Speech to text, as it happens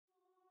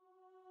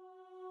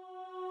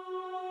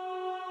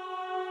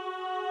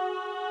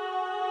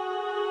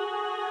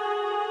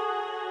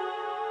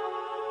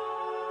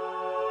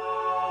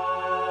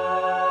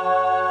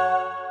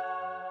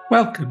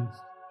Welcome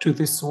to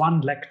this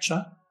one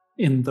lecture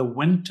in the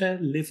Winter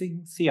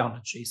Living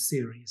Theology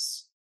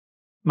series.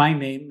 My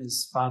name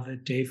is Father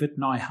David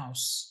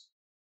Neuhaus,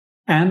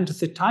 and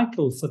the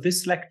title for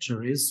this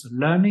lecture is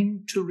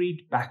Learning to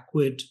Read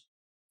Backward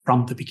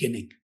from the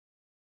Beginning.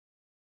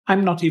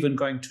 I'm not even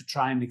going to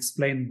try and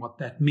explain what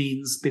that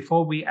means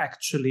before we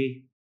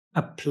actually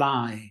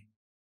apply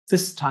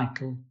this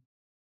title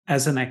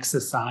as an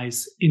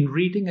exercise in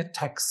reading a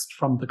text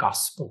from the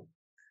Gospel.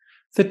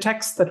 The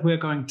text that we're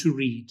going to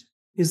read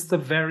is the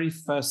very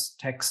first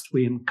text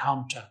we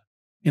encounter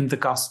in the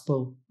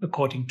Gospel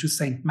according to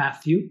St.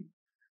 Matthew,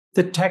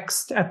 the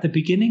text at the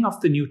beginning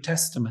of the New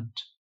Testament.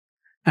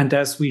 And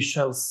as we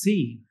shall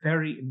see,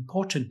 very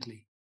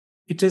importantly,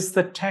 it is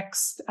the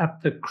text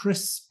at the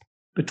crisp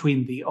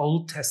between the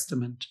Old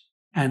Testament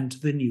and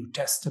the New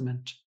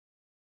Testament.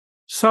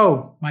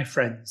 So, my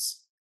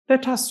friends,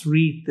 let us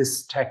read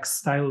this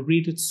text. I'll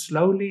read it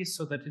slowly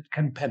so that it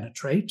can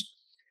penetrate.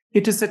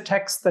 It is a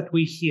text that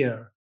we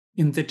hear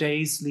in the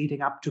days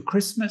leading up to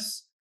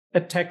Christmas, a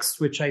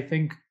text which I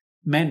think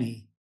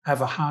many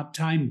have a hard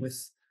time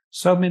with,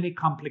 so many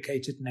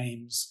complicated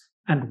names,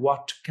 and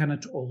what can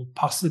it all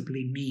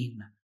possibly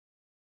mean?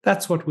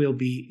 That's what we'll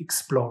be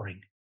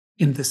exploring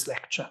in this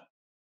lecture.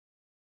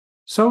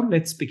 So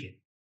let's begin.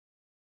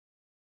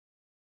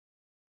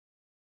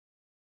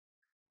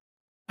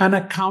 An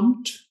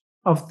account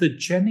of the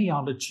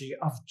genealogy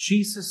of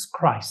Jesus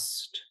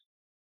Christ,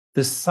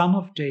 the son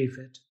of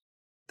David,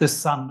 the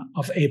son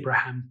of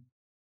Abraham.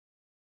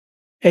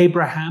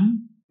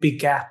 Abraham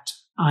begat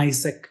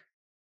Isaac,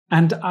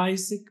 and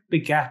Isaac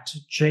begat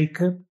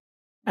Jacob,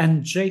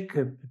 and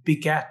Jacob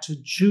begat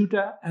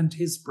Judah and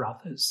his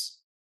brothers.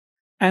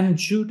 And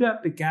Judah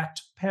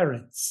begat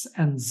Peretz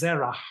and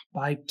Zerah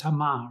by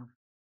Tamar.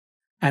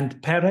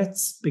 And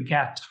Peretz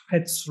begat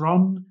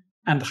Hezron,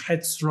 and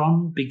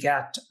Hezron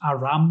begat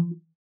Aram,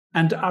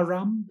 and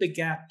Aram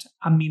begat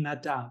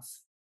Aminadav.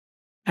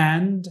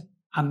 And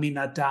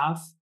Aminadav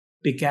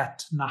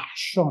begat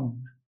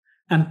Nahshon,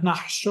 and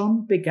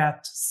Nahshon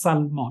begat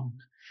Salmon,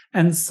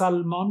 and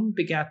Salmon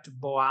begat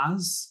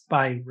Boaz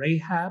by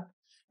Rahab,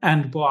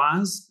 and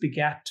Boaz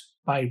begat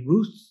by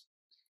Ruth,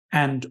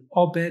 and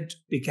Obed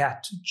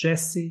begat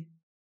Jesse,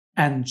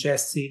 and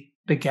Jesse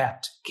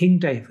begat King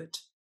David.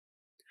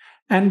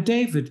 And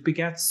David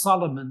begat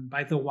Solomon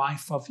by the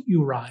wife of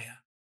Uriah,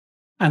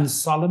 and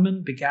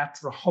Solomon begat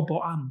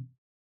Rehoboam,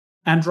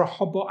 and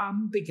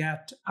Rehoboam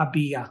begat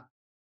Abijah,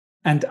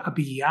 and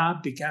Abijah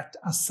begat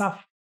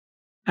Asaph,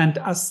 and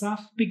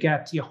Asaph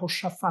begat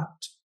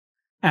Jehoshaphat,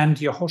 and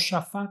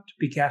Jehoshaphat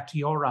begat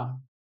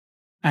Joram,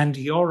 and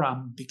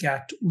Joram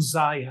begat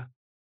Uzziah,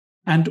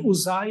 and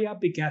Uzziah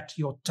begat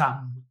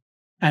Jotam,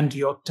 and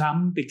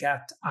Jotam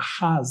begat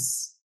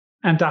Ahaz,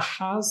 and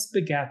Ahaz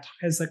begat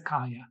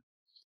Hezekiah,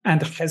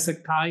 and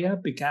Hezekiah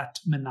begat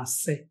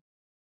Manasseh,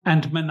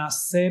 and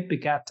Manasseh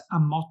begat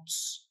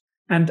Amoz,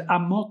 and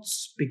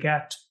Amoz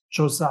begat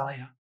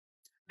Josiah.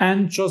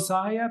 And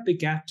Josiah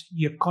begat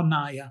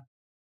Jeconiah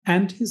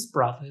and his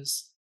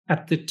brothers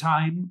at the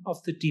time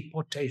of the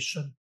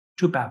deportation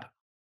to Babylon.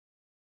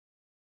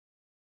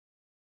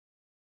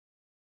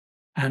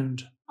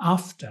 And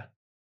after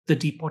the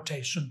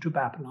deportation to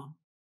Babylon,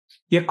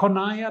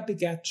 Jeconiah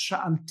begat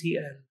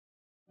Shealtiel,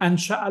 and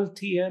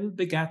Shealtiel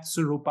begat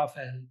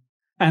Zerubbabel,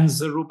 and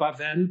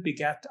Zerubbabel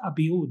begat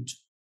Abihud,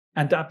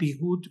 and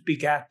Abihud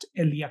begat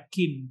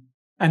Eliakim,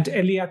 and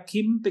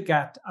Eliakim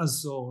begat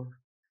Azor,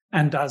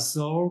 and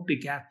Azor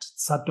begat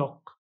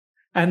Zadok,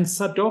 and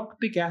Zadok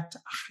begat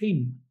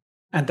Achim,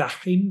 and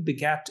Achim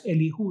begat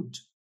Elihud,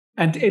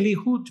 and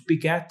Elihud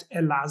begat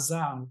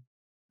Elazar,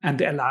 and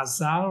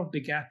Elazar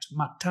begat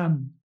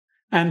Matan,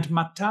 and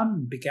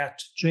Matan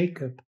begat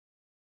Jacob,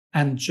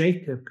 and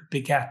Jacob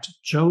begat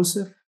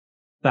Joseph,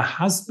 the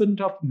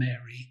husband of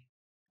Mary,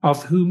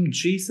 of whom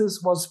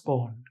Jesus was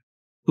born,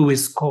 who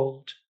is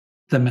called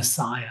the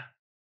Messiah.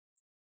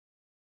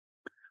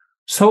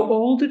 So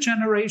all the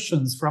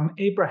generations from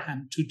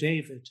Abraham to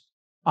David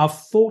are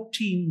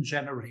 14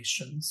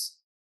 generations,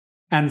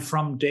 and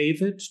from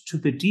David to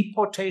the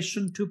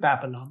deportation to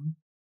Babylon,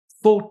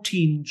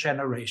 14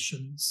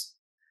 generations,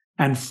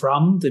 and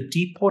from the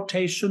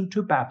deportation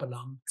to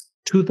Babylon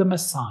to the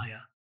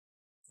Messiah,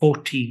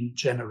 14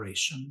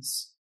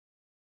 generations.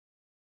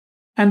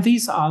 And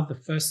these are the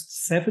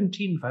first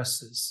 17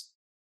 verses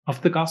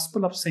of the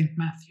Gospel of St.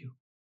 Matthew.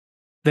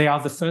 They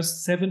are the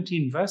first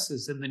 17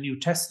 verses in the New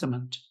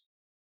Testament.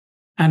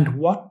 And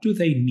what do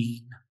they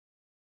mean?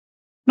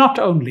 Not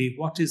only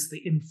what is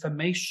the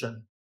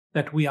information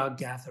that we are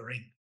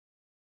gathering,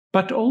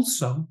 but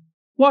also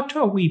what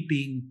are we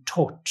being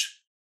taught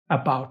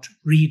about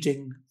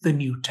reading the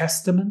New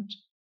Testament?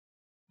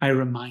 I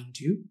remind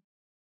you,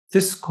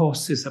 this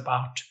course is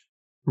about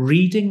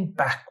reading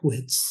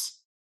backwards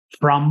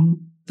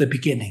from the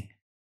beginning.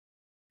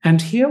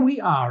 And here we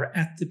are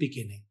at the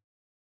beginning.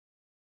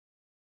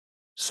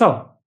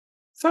 So,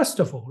 first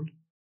of all,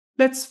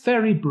 let's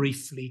very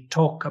briefly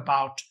talk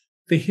about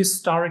the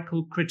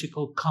historical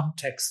critical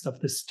context of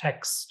this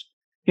text.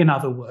 In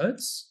other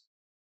words,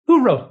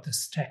 who wrote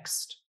this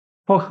text?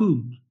 For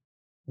whom,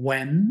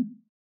 when,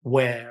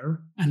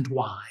 where, and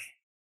why?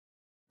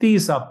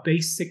 These are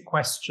basic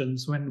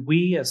questions when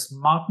we, as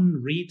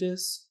modern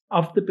readers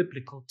of the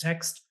biblical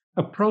text,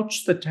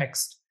 approach the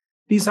text.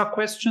 These are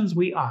questions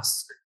we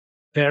ask,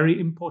 very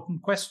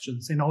important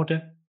questions in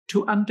order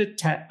to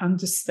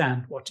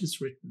understand what is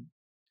written.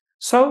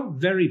 So,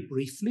 very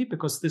briefly,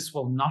 because this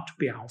will not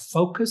be our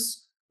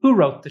focus, who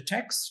wrote the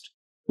text?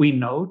 We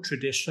know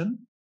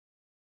tradition.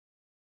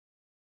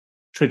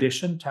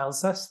 Tradition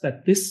tells us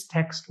that this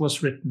text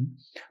was written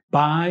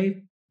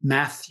by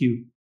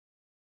Matthew.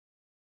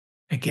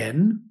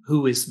 Again,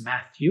 who is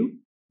Matthew?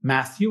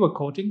 Matthew,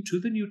 according to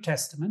the New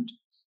Testament,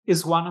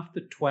 is one of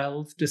the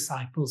 12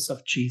 disciples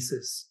of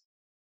Jesus.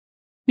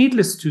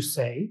 Needless to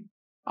say,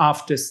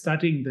 after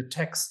studying the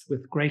text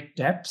with great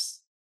depth,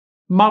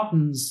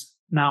 moderns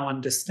now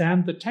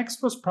understand the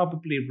text was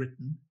probably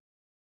written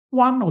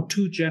 1 or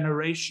 2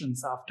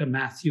 generations after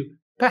Matthew,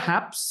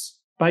 perhaps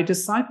by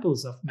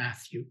disciples of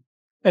Matthew,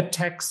 a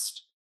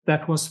text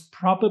that was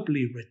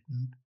probably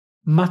written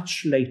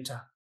much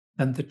later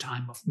than the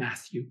time of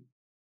Matthew.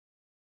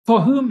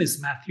 For whom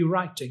is Matthew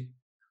writing?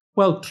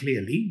 Well,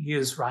 clearly he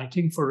is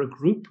writing for a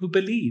group who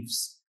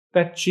believes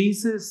that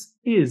Jesus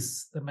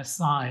is the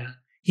Messiah.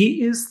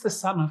 He is the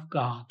Son of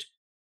God.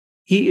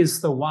 He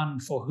is the one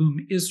for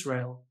whom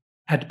Israel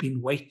had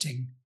been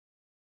waiting.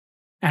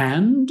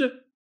 And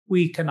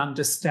we can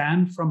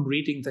understand from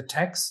reading the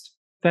text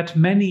that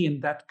many in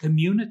that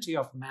community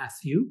of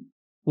Matthew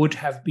would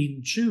have been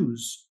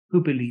Jews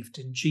who believed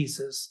in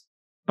Jesus,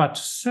 but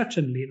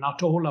certainly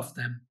not all of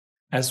them.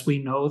 As we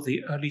know,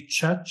 the early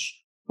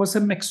church was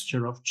a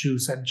mixture of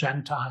Jews and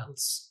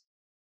Gentiles.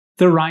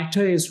 The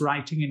writer is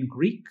writing in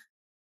Greek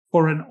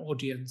for an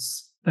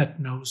audience that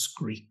knows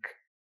Greek.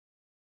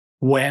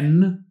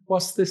 When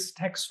was this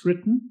text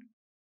written?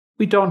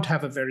 We don't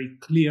have a very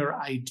clear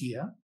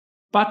idea,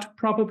 but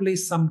probably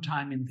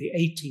sometime in the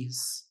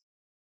 80s.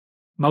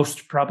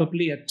 Most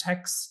probably a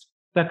text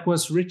that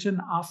was written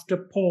after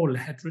Paul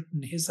had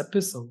written his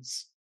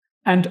epistles,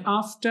 and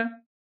after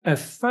a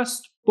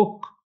first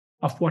book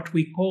of what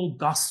we call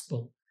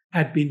gospel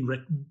had been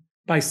written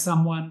by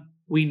someone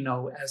we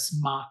know as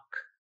Mark.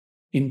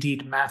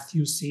 Indeed,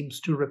 Matthew seems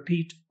to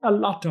repeat a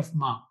lot of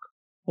Mark,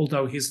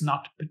 although he's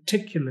not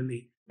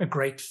particularly a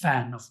great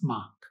fan of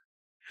Mark.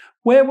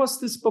 Where was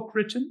this book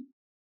written?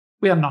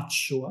 We are not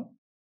sure.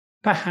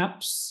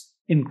 Perhaps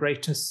in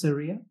Greater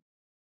Syria,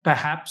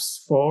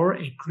 perhaps for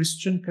a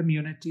Christian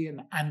community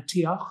in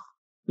Antioch.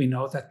 We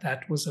know that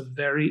that was a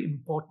very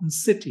important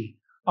city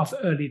of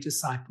early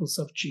disciples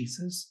of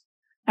Jesus.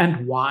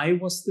 And why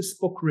was this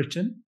book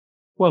written?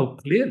 Well,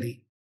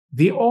 clearly,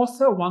 the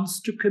author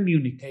wants to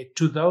communicate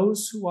to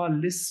those who are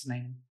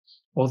listening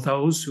or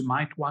those who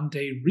might one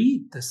day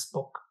read this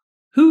book.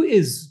 Who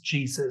is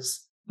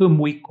Jesus, whom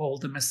we call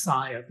the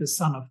Messiah, the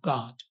Son of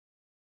God?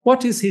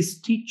 What is his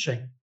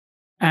teaching?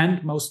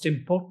 And most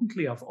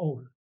importantly of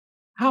all,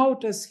 how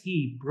does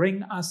he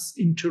bring us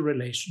into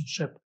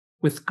relationship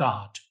with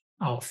God,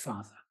 our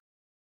Father?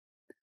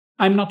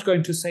 I'm not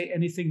going to say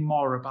anything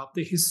more about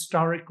the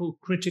historical,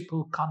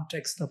 critical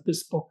context of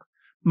this book.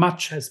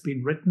 Much has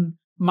been written,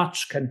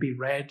 much can be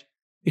read.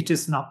 It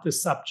is not the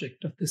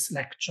subject of this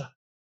lecture.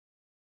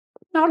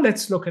 Now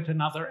let's look at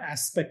another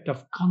aspect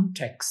of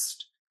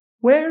context.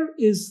 Where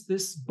is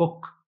this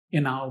book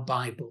in our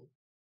Bible?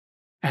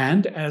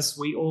 And as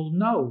we all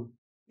know,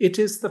 it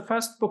is the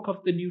first book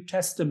of the New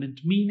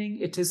Testament, meaning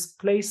it is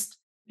placed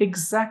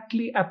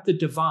exactly at the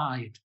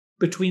divide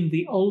between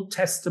the Old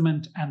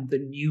Testament and the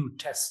New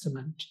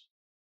Testament.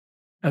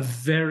 A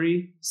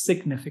very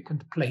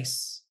significant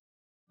place.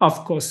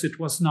 Of course, it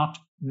was not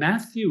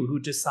Matthew who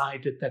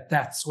decided that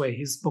that's where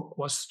his book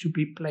was to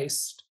be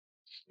placed.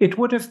 It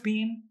would have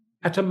been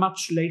at a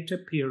much later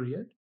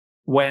period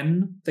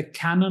when the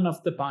canon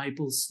of the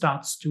Bible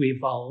starts to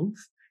evolve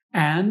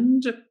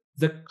and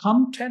the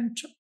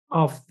content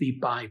of the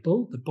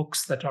Bible, the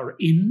books that are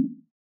in,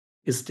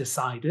 is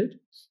decided.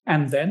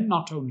 And then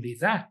not only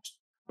that,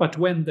 but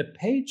when the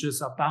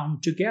pages are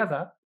bound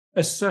together,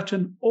 a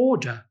certain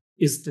order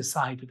is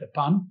decided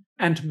upon,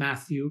 and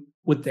Matthew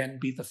would then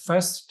be the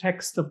first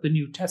text of the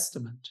New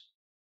Testament.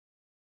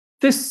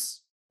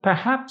 This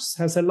perhaps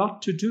has a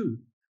lot to do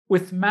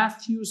with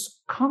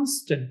Matthew's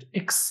constant,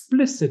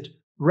 explicit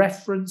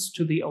reference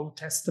to the Old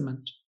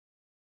Testament.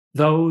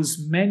 Those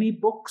many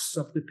books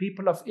of the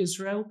people of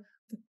Israel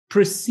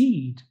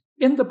precede,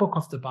 in the book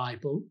of the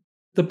Bible,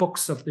 the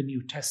books of the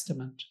New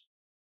Testament.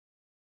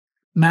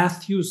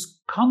 Matthew's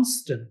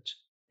constant,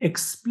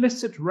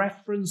 explicit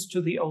reference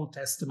to the Old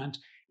Testament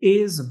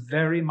is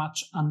very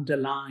much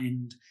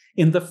underlined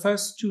in the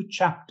first 2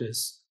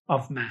 chapters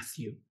of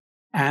Matthew.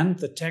 And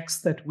the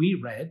text that we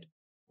read,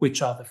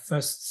 which are the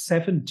first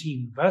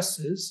 17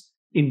 verses,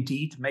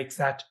 indeed make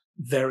that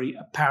very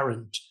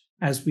apparent,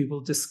 as we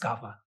will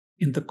discover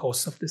in the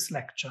course of this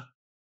lecture.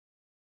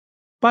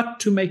 But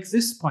to make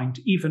this point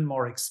even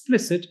more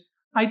explicit,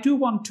 I do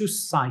want to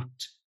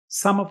cite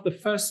some of the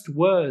first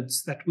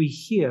words that we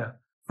hear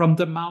from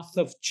the mouth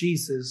of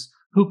Jesus,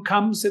 who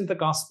comes in the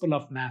Gospel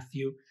of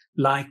Matthew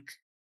like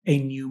a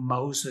new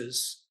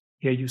Moses.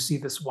 Here you see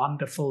this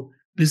wonderful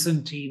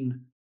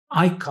Byzantine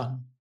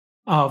icon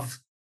of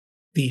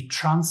the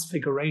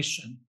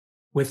transfiguration,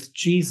 with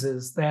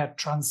Jesus there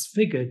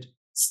transfigured,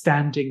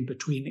 standing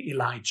between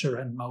Elijah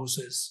and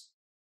Moses.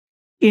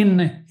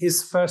 In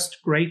his first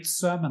great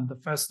sermon, the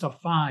first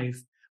of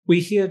 5, we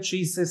hear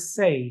Jesus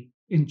say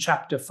in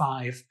chapter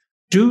 5,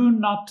 "Do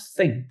not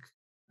think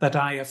that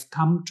I have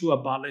come to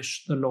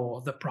abolish the law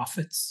or the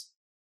prophets.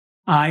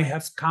 I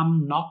have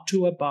come not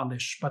to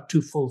abolish, but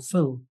to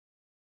fulfill.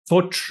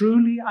 For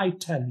truly I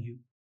tell you,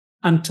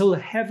 until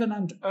heaven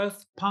and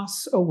earth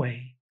pass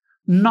away,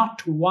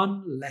 not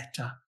one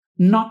letter,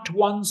 not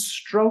one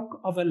stroke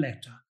of a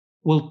letter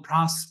will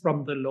pass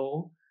from the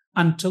law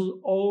until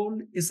all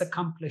is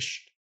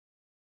accomplished.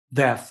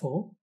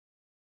 Therefore,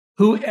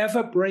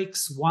 whoever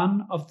breaks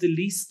one of the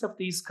least of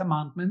these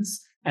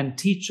commandments and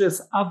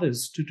teaches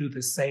others to do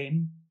the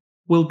same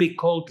will be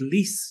called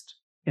least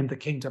in the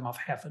kingdom of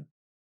heaven.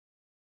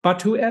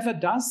 But whoever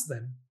does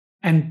them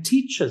and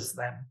teaches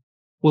them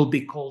will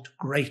be called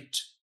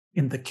great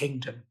in the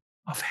kingdom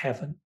of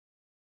heaven."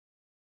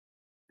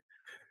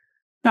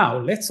 Now,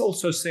 let's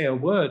also say a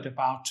word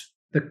about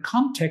the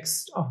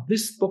context of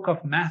this book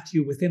of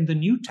Matthew within the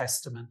New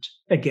Testament.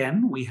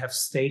 Again, we have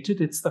stated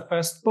it's the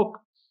first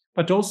book,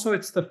 but also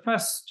it's the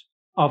first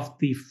of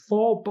the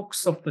 4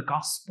 books of the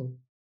Gospel.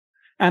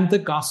 And the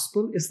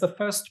Gospel is the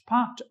first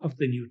part of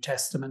the New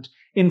Testament.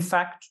 In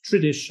fact,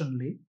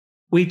 traditionally,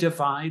 we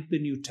divide the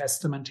New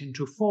Testament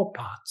into 4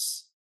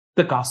 parts: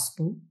 the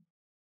Gospel,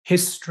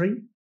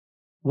 history,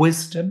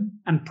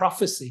 wisdom, and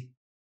prophecy.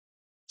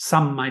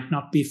 Some might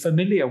not be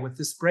familiar with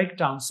this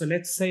breakdown, so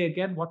let's say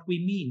again what we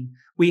mean.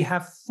 We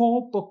have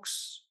 4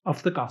 books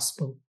of the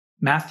Gospel: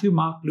 Matthew,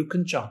 Mark, Luke,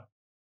 and John.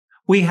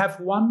 We have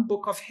 1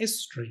 book of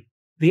history,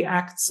 the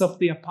Acts of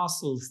the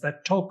Apostles,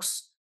 that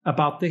talks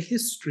about the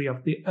history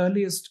of the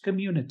earliest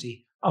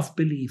community of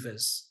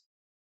believers,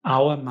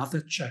 our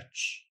mother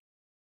church.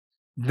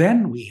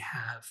 Then we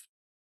have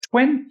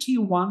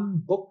 21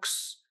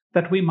 books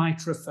that we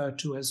might refer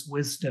to as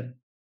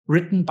wisdom,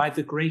 written by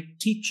the great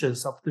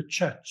teachers of the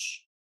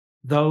church,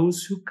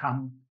 those who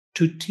come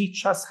to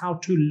teach us how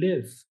to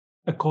live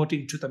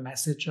according to the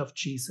message of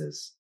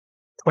Jesus.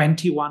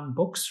 21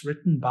 books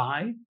written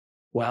by,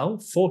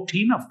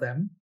 14 of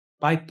them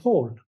by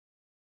Paul.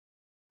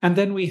 And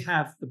then we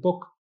have the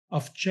book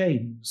of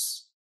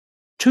James,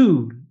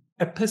 2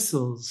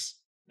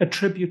 epistles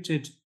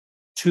attributed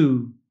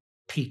to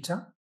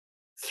Peter,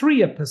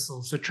 3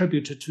 epistles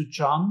attributed to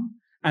John,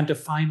 and a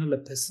final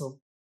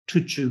epistle to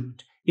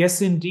Jude.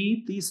 Yes,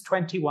 indeed, these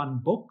 21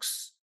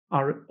 books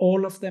are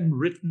all of them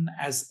written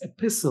as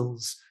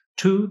epistles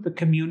to the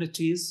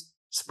communities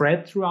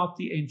spread throughout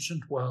the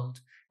ancient world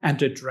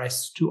and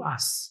addressed to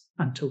us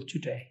until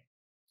today.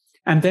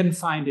 And then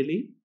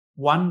finally,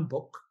 1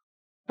 book,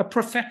 a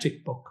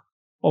prophetic book,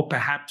 or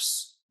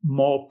perhaps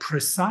more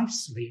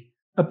precisely,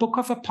 a book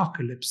of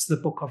Apocalypse, the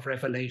book of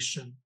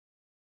Revelation.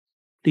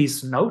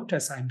 Please note,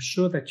 as I'm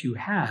sure that you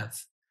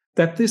have,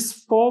 that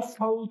this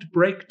 4-fold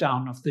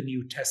breakdown of the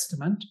New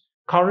Testament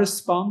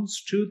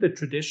corresponds to the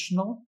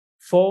traditional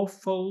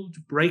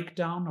 4-fold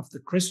breakdown of the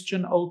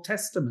Christian Old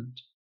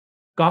Testament: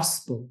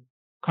 Gospel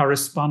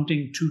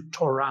corresponding to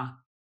Torah,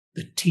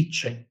 the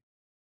teaching.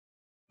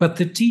 But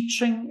the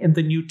teaching in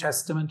the New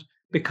Testament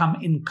become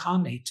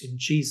incarnate in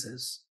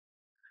Jesus.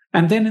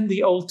 And then in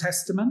the Old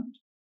Testament,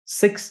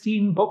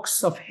 16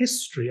 books of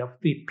history of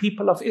the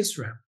people of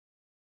Israel.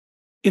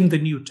 In the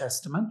New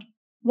Testament,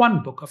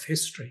 1 book of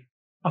history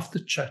of the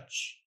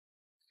church.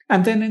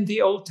 And then in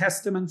the Old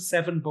Testament,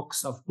 7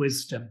 books of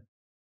wisdom.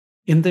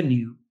 In the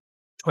New,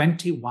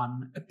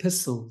 21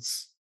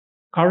 epistles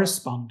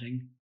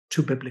corresponding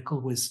to biblical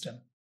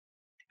wisdom.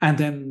 And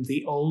then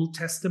the Old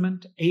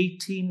Testament,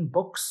 18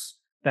 books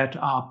that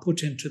are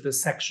put into the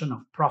section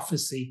of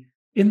prophecy.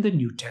 In the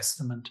New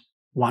Testament,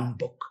 1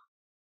 book.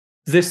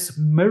 This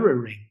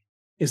mirroring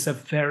is a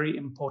very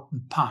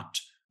important part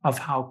of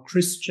how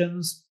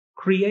Christians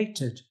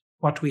created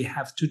what we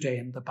have today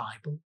in the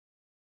Bible.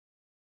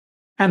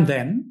 And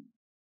then,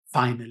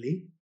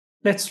 finally,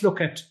 let's look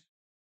at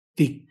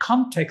the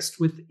context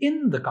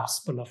within the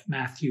Gospel of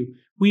Matthew.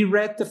 We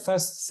read the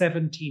first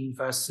 17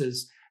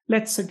 verses.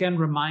 Let's again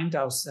remind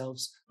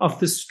ourselves of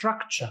the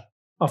structure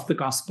of the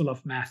Gospel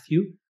of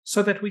Matthew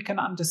so that we can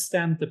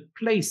understand the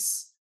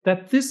place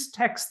that this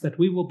text that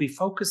we will be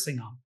focusing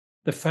on,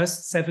 the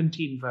first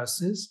 17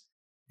 verses,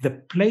 the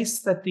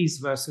place that these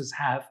verses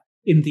have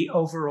in the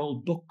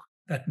overall book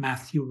that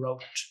Matthew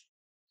wrote.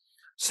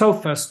 So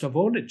first of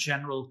all, a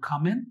general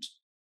comment.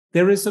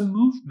 There is a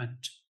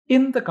movement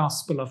in the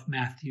Gospel of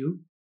Matthew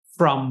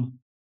from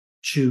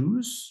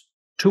Jews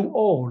to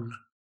all.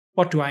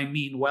 What do I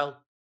mean?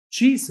 Well,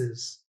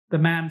 Jesus, the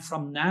man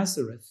from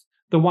Nazareth,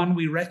 the one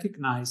we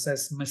recognize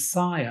as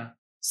Messiah,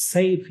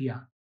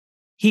 Savior,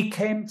 he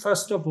came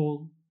first of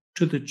all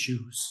to the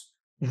Jews,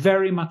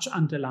 very much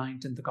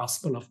underlined in the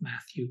Gospel of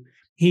Matthew.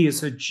 He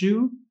is a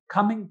Jew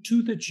coming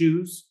to the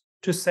Jews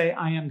to say,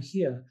 I am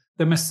here.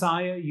 The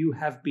Messiah you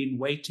have been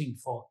waiting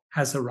for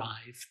has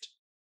arrived.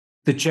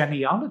 The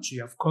genealogy,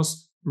 of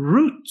course,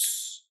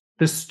 roots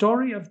the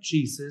story of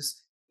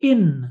Jesus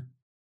in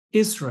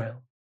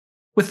Israel,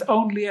 with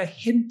only a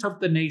hint of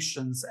the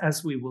nations,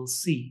 as we will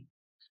see.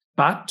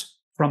 But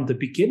from the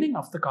beginning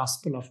of the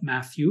Gospel of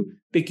Matthew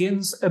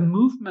begins a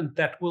movement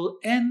that will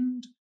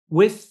end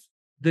with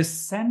the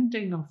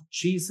sending of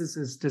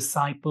Jesus'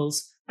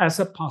 disciples as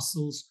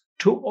apostles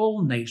to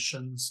all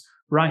nations.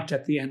 Right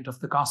at the end of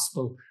the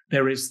Gospel,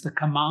 there is the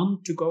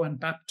command to go and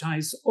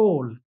baptize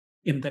all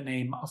in the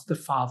name of the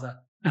Father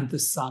and the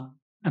Son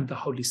and the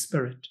Holy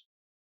Spirit.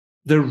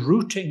 The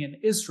rooting in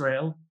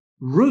Israel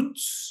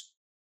roots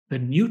the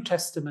New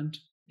Testament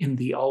in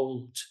the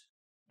Old.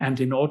 And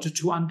in order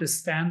to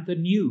understand the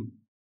New,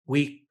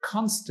 we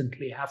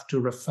constantly have to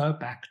refer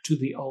back to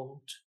the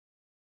Old.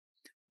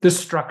 The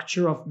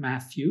structure of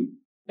Matthew,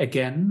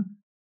 again,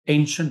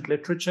 ancient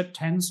literature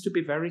tends to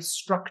be very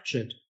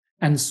structured.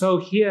 And so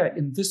here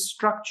in this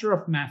structure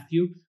of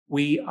Matthew,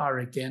 we are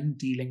again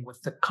dealing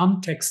with the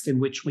context in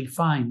which we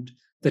find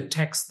the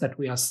text that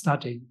we are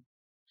studying.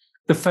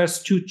 The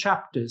first two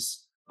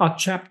chapters are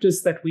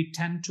chapters that we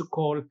tend to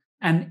call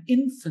an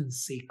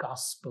infancy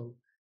gospel,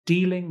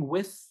 dealing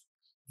with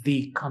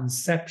the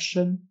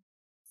conception,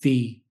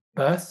 the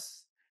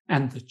birth,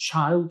 and the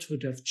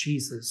childhood of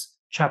Jesus,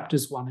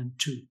 chapters 1 and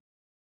 2.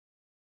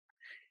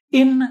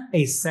 In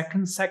a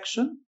second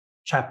section,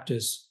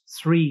 chapters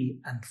 3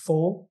 and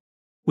 4,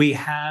 we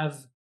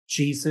have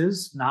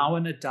Jesus, now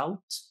an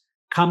adult,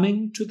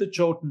 coming to the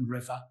Jordan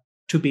River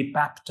to be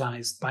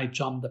baptized by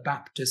John the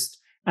Baptist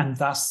and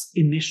thus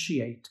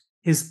initiate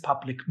his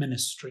public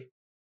ministry.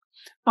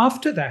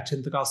 After that,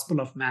 in the Gospel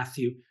of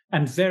Matthew,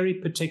 and very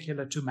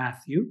particular to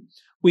Matthew,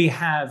 we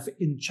have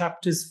in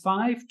chapters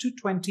 5 to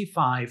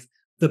 25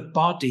 the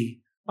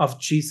body of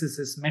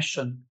Jesus'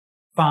 mission,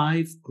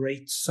 5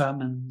 great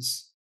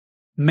sermons.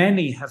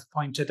 Many have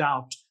pointed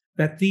out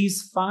that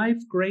these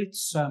 5 great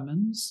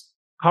sermons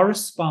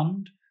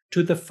correspond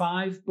to the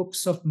 5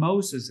 books of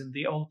Moses in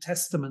the Old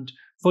Testament,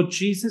 for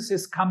Jesus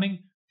is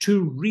coming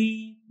to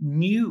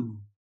renew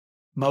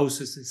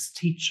Moses'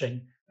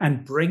 teaching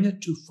and bring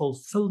it to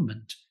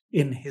fulfillment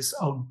in his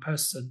own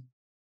person.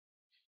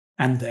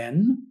 And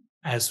then,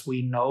 as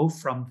we know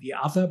from the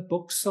other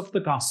books of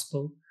the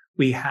Gospel,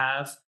 we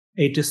have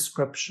a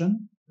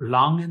description,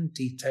 long and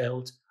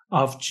detailed,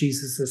 of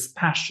Jesus'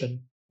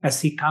 passion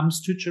as he comes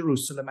to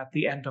Jerusalem at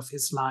the end of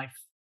his life,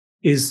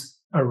 is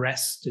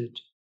arrested,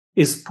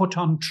 is put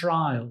on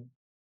trial,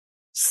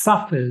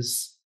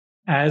 suffers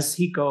as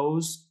he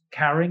goes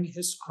carrying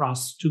his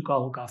cross to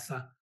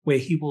Golgotha, where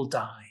he will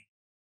die.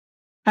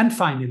 And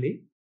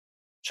finally,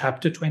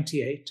 chapter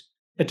 28,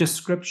 a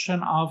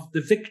description of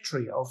the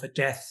victory over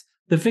death,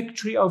 the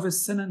victory over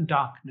sin and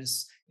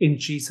darkness in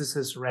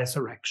Jesus'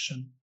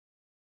 resurrection.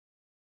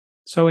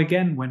 So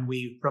again, when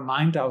we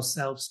remind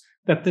ourselves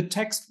that the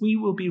text we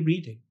will be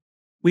reading,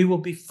 we will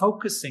be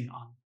focusing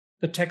on,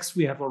 the text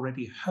we have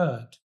already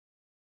heard,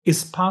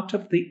 is part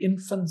of the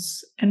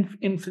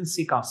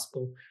infancy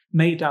gospel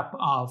made up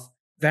of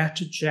that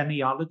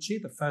genealogy,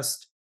 the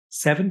first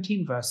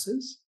 17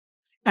 verses,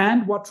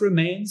 and what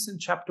remains in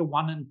chapter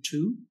 1 and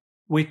 2,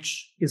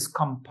 which is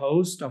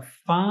composed of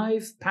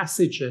 5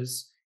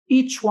 passages,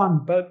 each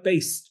one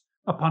based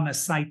upon a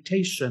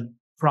citation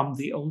from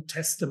the Old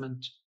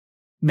Testament,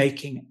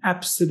 making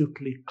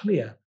absolutely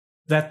clear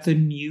that the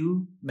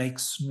new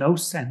makes no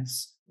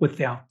sense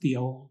without the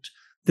old.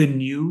 The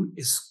new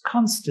is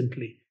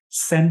constantly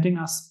sending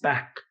us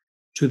back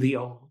to the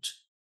old.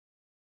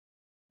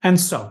 And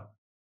so,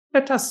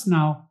 let us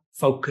now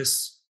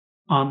focus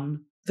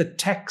on the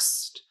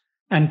text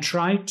and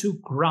try to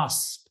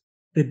grasp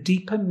the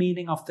deeper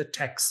meaning of the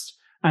text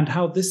and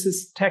how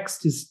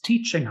text is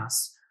teaching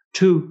us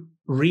to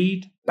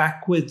read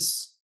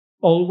backwards,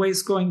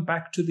 always going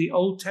back to the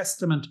Old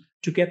Testament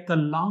to get the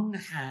long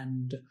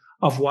hand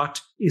of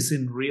what is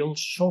in real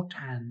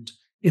shorthand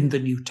in the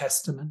New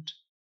Testament.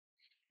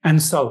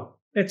 And so,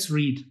 let's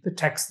read the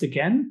text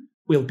again.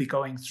 We'll be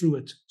going through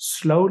it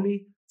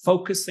slowly,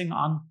 focusing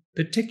on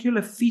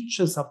particular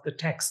features of the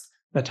text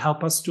that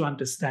help us to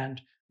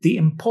understand the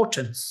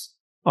importance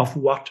of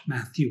what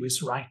Matthew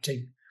is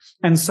writing.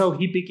 And so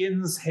he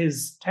begins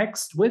his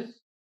text with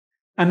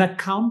an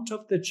account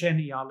of the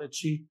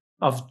genealogy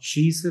of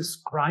Jesus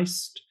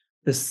Christ,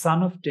 the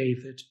son of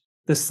David,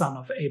 the son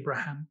of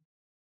Abraham.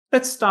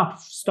 Let's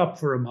stop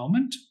for a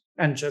moment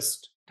and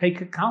just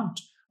take account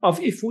of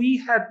if we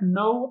had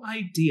no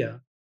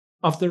idea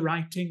of the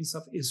writings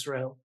of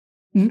Israel,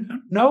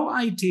 no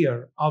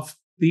idea of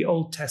the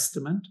Old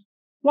Testament,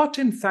 what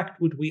in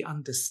fact would we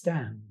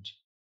understand?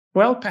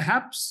 Well,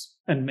 perhaps,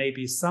 and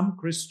maybe some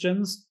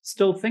Christians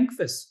still think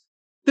this.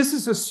 This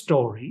is a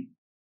story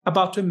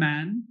about a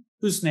man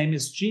whose name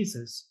is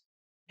Jesus.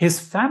 His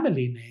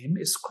family name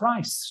is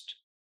Christ.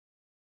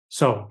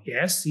 So,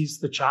 yes, he's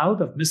the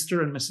child of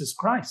Mr. and Mrs.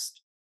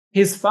 Christ.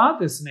 His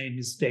father's name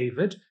is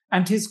David,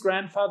 and his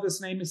grandfather's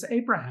name is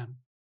Abraham.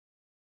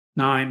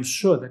 Now, I'm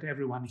sure that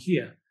everyone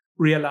here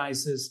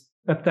realizes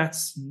that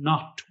that's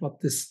not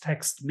what this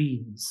text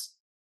means.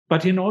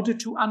 But in order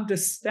to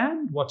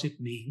understand what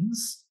it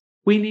means,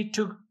 We need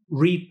to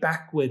read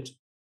backward.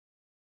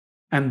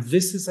 And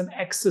this is an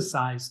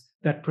exercise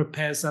that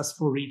prepares us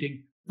for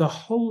reading the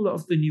whole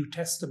of the New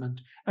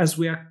Testament, as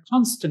we are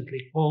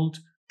constantly called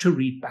to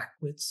read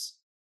backwards.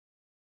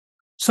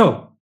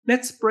 So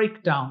let's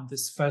break down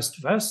this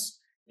first verse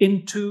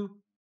into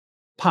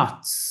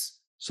parts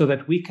so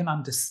that we can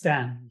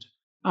understand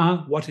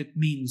what it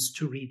means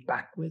to read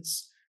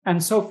backwards.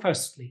 And so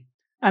firstly,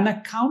 an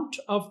account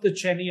of the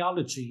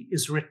genealogy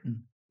is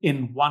written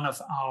in one of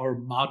our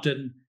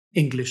modern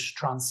English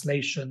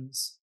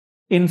translations.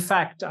 In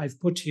fact, I've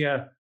put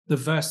here the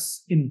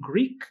verse in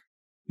Greek.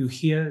 You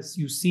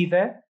see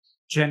there,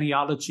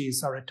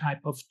 genealogies are a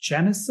type of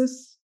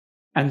Genesis.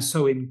 And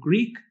so in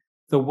Greek,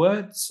 the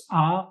words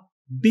are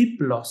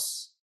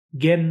biblos,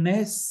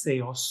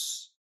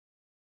 geneseos.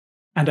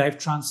 And I've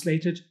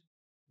translated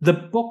the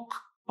book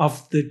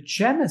of the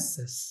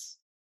Genesis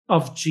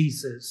of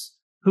Jesus,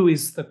 who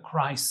is the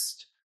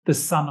Christ, the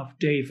son of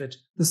David,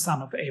 the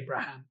son of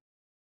Abraham.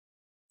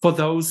 For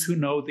those who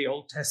know the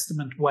Old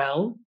Testament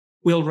well,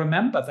 will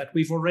remember that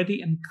we've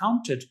already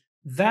encountered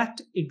that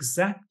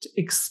exact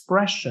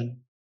expression,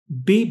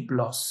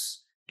 biblos,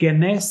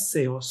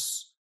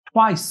 geneseos,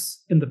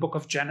 twice in the book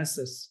of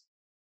Genesis.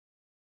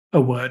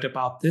 A word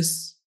about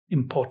this,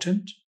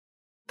 important.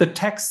 The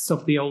texts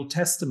of the Old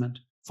Testament,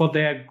 for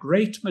their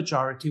great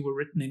majority, were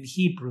written in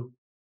Hebrew,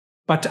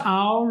 but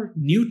our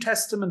New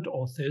Testament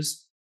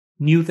authors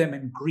knew them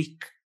in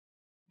Greek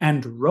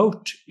and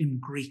wrote in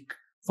Greek,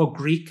 for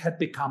Greek had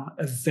become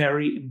a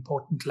very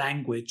important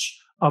language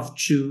of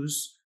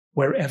Jews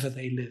wherever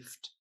they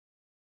lived.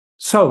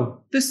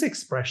 So this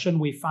expression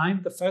we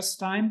find the first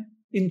time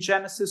in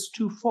Genesis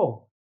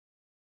 2:4.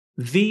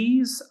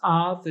 These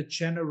are the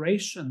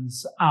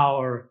generations,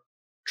 our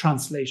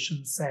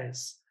translation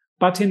says.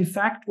 But in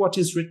fact, what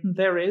is written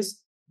there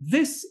is,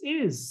 this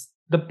is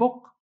the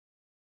book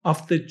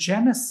of the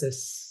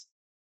Genesis,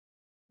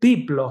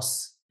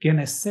 biblos,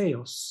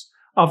 geneseos,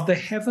 of the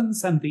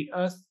heavens and the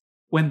earth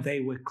when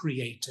they were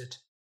created.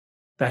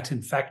 That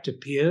in fact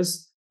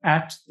appears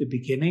at the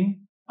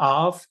beginning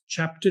of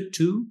chapter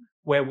 2,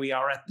 where we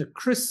are at the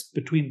crisp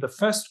between the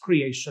first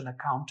creation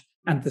account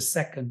and the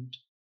second.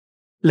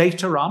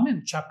 Later on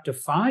in chapter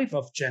 5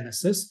 of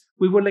Genesis,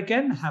 we will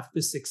again have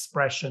this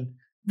expression.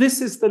 This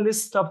is the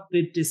list of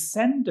the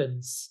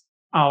descendants,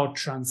 our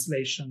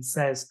translation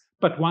says,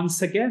 but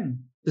once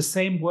again, the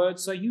same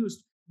words are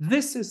used.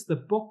 This is the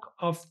book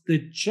of the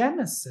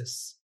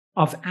Genesis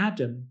of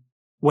Adam.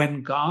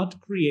 When God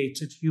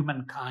created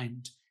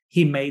humankind,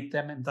 he made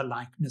them in the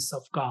likeness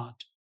of God.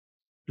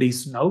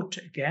 Please note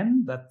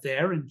again that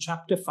there in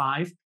chapter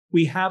 5,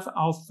 we have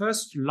our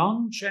first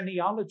long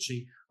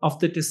genealogy of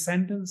the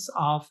descendants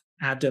of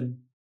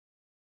Adam.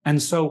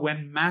 And so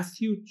when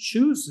Matthew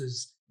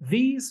chooses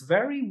these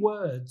very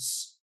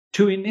words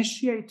to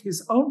initiate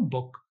his own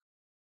book,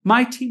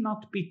 might he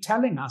not be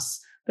telling us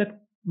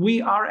that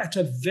we are at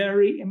a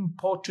very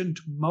important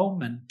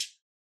moment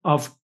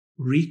of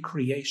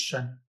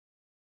recreation,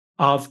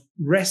 of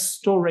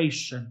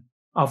restoration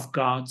of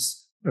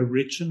God's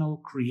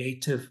original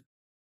creative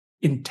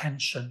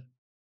intention?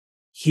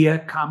 Here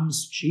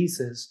comes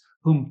Jesus,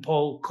 whom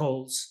Paul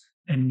calls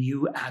a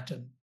new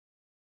Adam.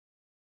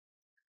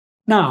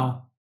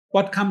 Now,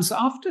 what comes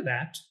after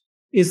that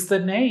is the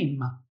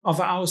name of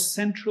our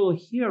central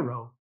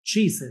hero,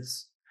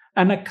 Jesus,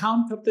 an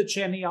account of the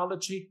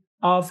genealogy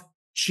of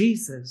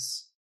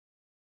Jesus.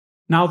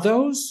 Now,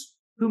 those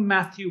whom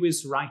Matthew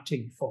is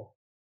writing for,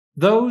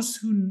 those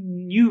who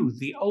knew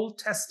the Old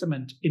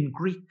Testament in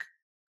Greek,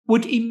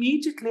 would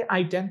immediately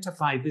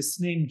identify this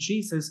name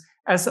Jesus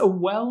as a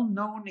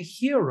well-known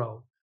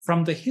hero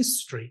from the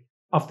history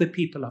of the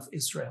people of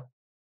Israel.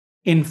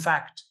 In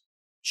fact,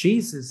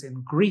 Jesus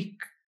in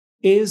Greek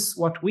is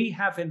what we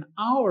have in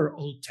our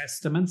Old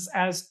Testaments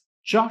as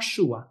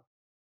Joshua,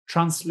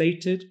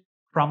 translated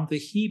from the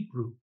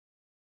Hebrew.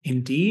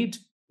 Indeed,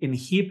 in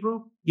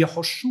Hebrew,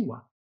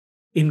 Yehoshua.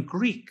 In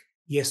Greek,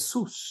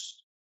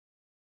 Jesus.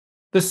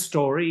 The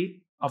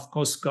story, of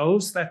course,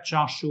 goes that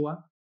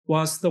Joshua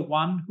was the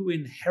one who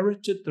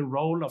inherited the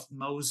role of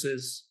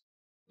Moses.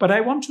 But I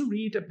want to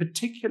read a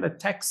particular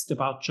text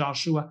about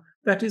Joshua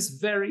that is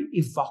very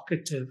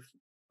evocative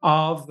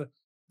of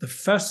the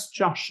first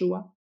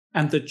Joshua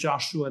and the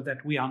Joshua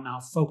that we are now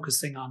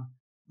focusing on,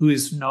 who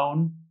is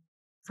known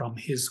from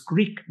his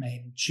Greek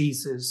name,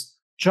 Jesus,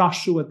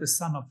 Joshua the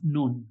son of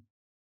Nun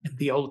in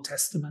the Old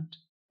Testament,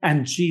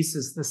 and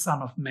Jesus the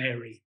son of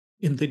Mary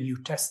in the New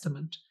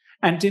Testament.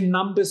 And in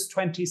Numbers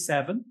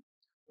 27,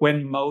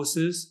 when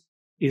Moses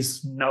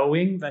is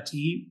knowing that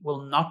he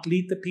will not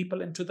lead the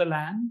people into the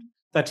land,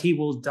 that he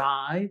will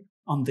die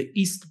on the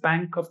east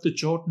bank of the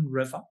Jordan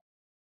River,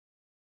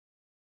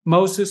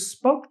 Moses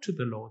spoke to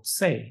the Lord,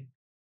 saying,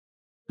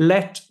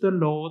 "Let the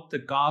Lord, the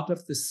God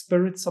of the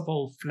spirits of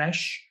all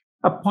flesh,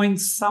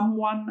 appoint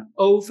someone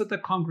over the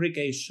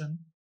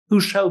congregation who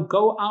shall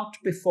go out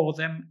before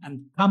them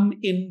and come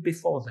in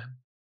before them,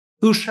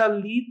 who shall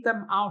lead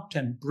them out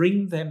and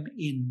bring them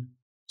in,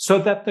 so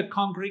that the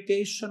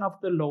congregation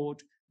of the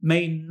Lord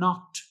may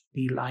not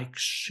be like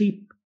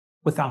sheep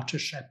without a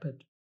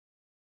shepherd.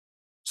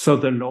 So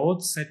the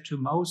Lord said to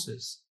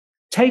Moses,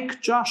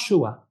 "Take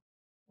Joshua,"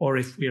 or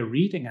if we are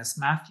reading as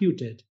Matthew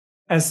did,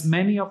 as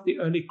many of the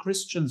early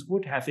Christians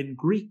would have in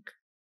Greek,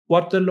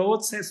 what the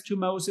Lord says to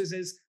Moses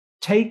is,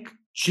 "Take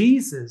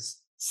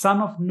Jesus, son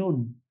of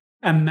Nun,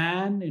 a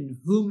man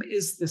in whom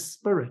is the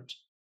Spirit,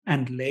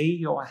 and lay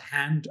your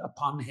hand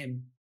upon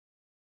him."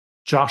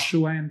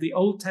 Joshua in the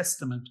Old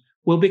Testament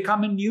will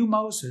become a new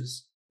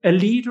Moses, a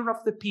leader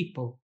of the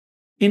people,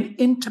 in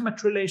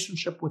intimate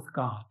relationship with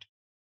God,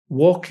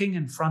 walking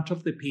in front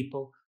of the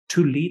people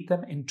to lead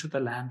them into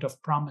the land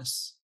of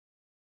promise.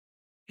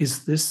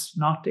 Is this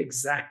not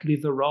exactly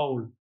the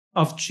role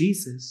of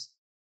Jesus,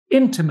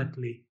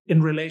 intimately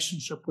in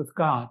relationship with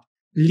God,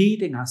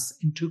 leading us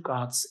into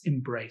God's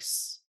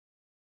embrace?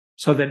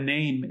 So the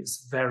name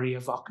is very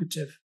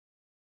evocative.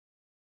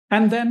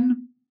 And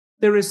then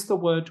there is the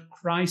word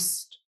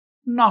Christ,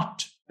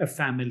 not a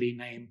family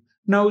name.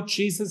 No,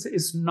 Jesus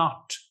is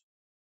not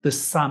the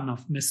son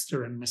of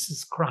Mr. and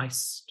Mrs.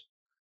 Christ.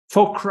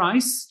 For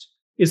Christ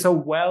is a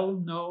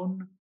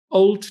well-known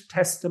Old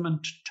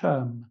Testament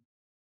term.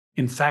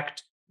 In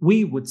fact,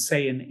 we would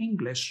say in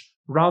English,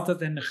 rather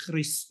than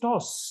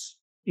Christos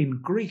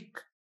in Greek,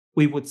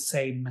 we would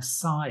say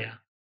Messiah,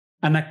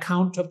 an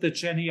account of the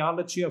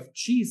genealogy of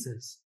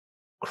Jesus,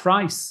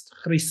 Christ,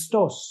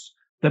 Christos,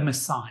 the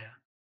Messiah.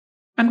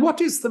 And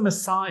what is the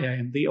Messiah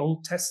in the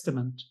Old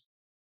Testament?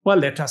 Well,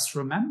 let us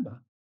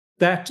remember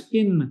that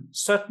in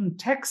certain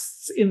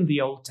texts in the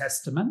Old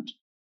Testament,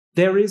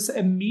 there is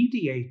a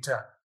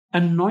mediator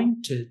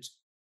anointed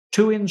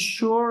to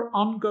ensure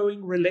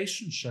ongoing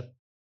relationship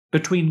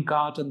between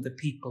God and the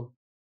people.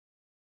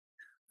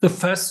 The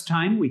first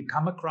time we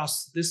come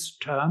across this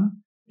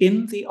term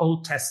in the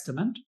Old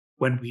Testament,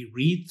 when we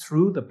read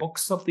through the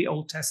books of the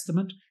Old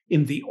Testament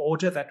in the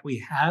order that we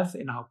have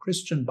in our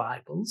Christian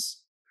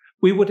Bibles,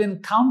 we would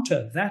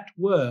encounter that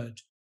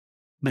word,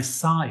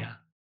 Messiah,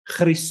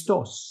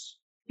 Christos,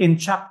 in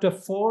chapter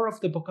 4 of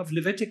the book of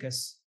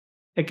Leviticus.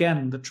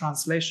 Again, the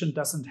translation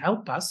doesn't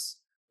help us,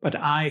 but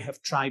I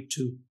have tried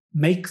to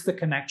make the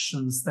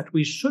connections that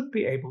we should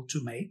be able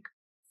to make.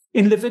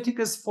 In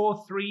Leviticus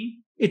 4:3,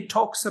 it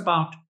talks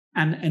about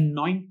an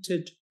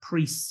anointed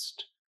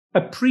priest,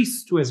 a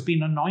priest who has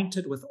been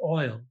anointed with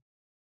oil,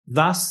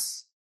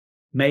 thus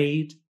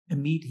made a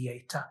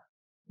mediator,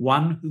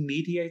 one who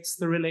mediates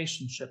the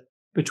relationship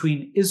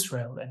between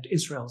Israel and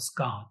Israel's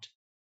God.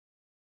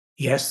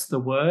 Yes, the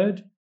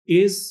word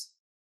is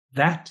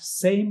that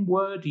same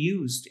word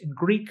used in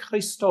Greek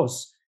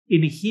Christos,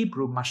 in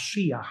Hebrew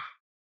Mashiach.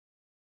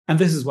 And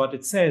this is what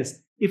it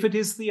says: if it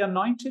is the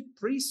anointed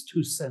priest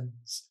who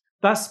sins,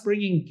 thus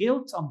bringing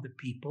guilt on the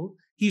people,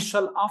 he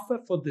shall offer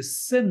for the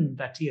sin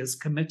that he has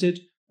committed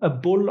a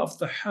bull of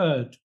the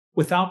herd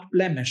without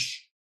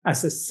blemish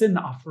as a sin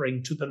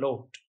offering to the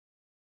Lord.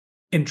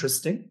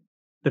 Interesting.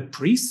 The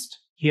priest,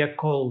 here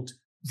called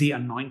the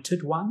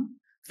Anointed One,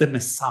 the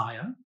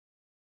Messiah,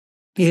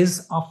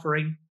 is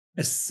offering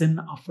a sin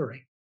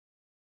offering.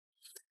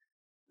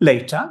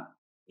 Later,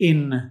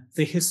 in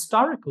the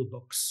historical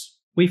books,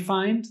 we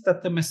find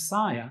that the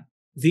Messiah,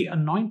 the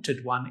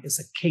Anointed One, is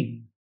a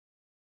king.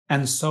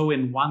 And so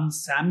in 1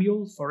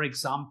 Samuel, for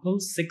example,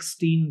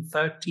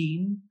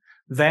 16:13,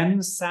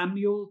 then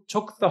Samuel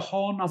took the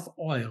horn of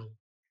oil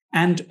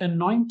and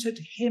anointed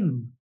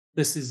him,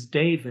 this is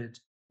David,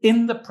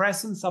 in the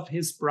presence of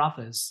his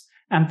brothers,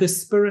 and the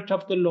Spirit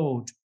of the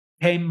Lord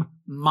came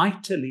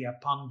mightily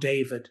upon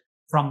David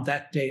from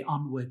that day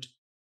onward.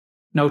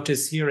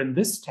 Notice here in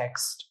this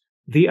text,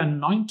 the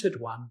Anointed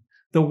One,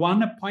 the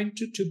one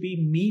appointed to be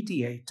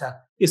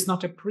mediator, is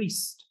not a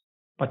priest,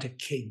 but a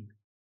king.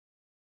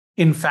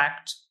 In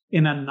fact,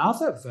 in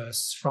another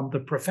verse from the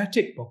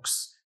prophetic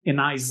books, in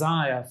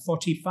Isaiah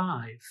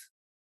 45,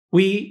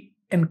 we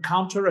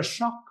encounter a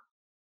shock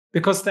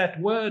because that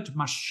word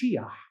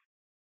Mashiach,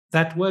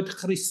 that word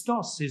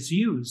Christos is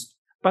used,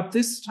 but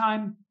this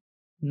time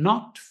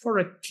not for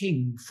a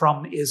king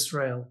from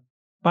Israel,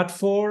 but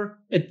for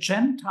a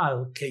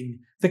Gentile king,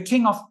 the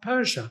king of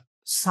Persia,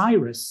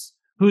 Cyrus,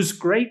 whose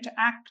great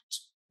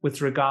act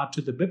with regard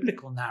to the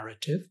biblical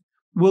narrative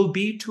will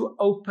be to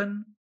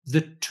open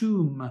the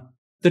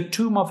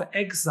tomb of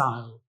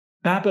exile,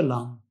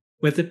 Babylon,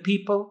 where the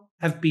people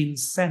have been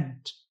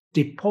sent,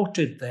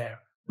 deported there.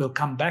 We'll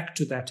come back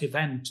to that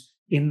event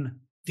in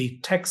the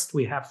text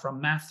we have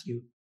from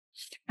Matthew.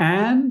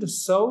 And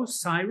so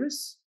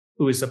Cyrus,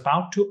 who is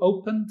about to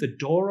open the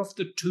door of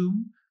the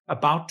tomb,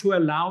 about to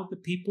allow the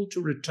people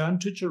to return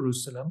to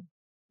Jerusalem,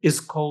 is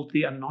called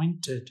the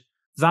Anointed.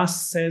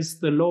 Thus says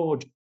the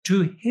Lord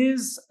to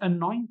his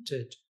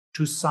anointed,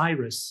 to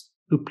Cyrus,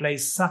 who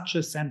plays such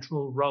a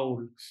central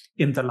role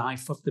in the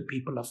life of the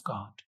people of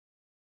God.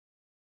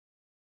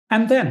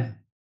 And then,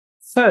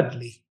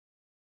 thirdly,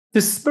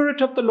 the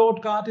Spirit of the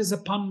Lord God is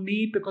upon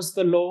me because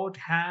the Lord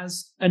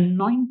has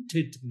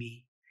anointed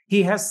me.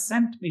 He has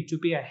sent me to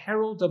be a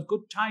herald of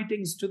good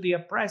tidings to the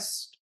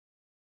oppressed.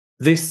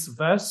 This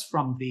verse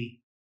from the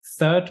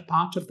third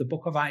part of the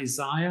book of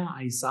Isaiah,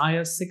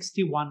 Isaiah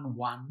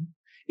 61:1,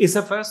 is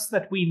a verse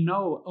that we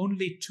know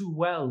only too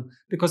well,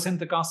 because in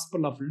the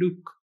Gospel of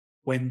Luke,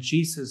 when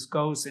Jesus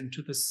goes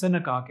into the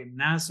synagogue in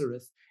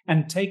Nazareth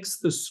and takes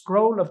the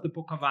scroll of the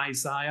book of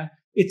Isaiah,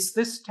 it's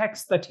this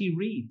text that he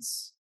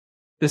reads.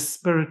 The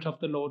Spirit of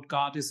the Lord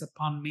God is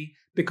upon me,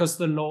 because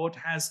the Lord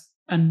has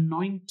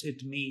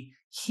anointed me.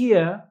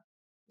 Here,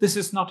 this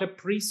is not a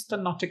priest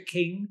and not a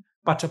king,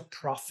 but a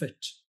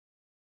prophet.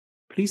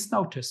 Please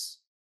notice,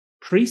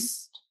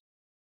 priest,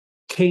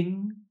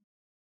 king,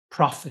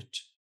 prophet.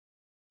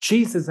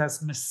 Jesus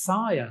as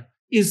Messiah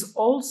is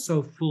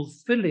also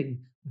fulfilling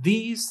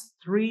these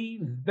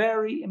three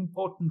very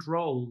important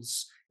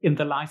roles in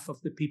the life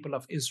of the people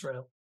of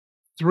Israel.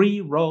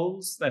 Three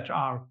roles that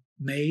are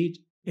made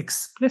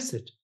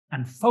explicit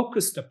and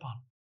focused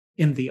upon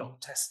in the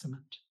Old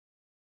Testament.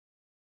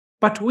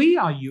 But we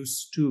are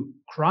used to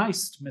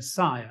Christ,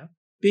 Messiah,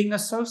 being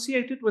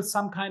associated with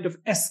some kind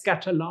of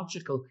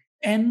eschatological,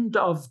 end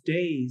of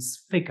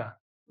days figure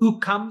who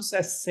comes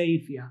as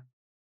Savior.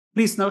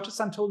 Please notice,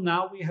 until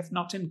now we have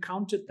not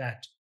encountered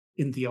that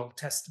in the Old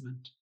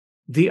Testament.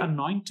 The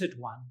Anointed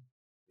One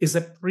is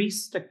a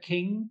priest, a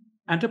king,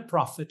 and a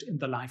prophet in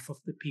the life of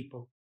the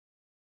people.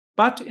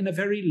 But in a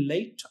very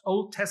late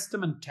Old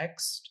Testament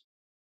text,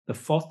 the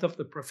fourth of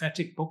the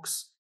prophetic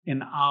books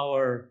in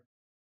our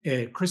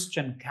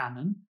Christian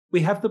canon,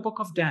 we have the book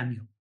of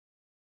Daniel.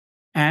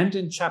 And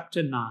in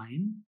chapter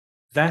 9,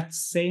 that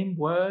same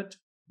word,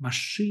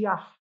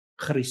 Mashiach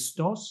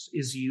Christos,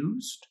 is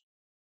used.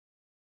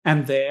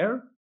 And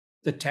there,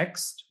 the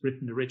text,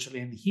 written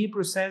originally in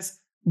Hebrew, says,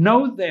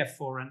 "Know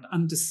therefore and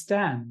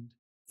understand,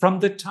 from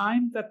the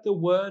time that the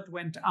word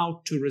went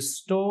out to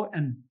restore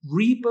and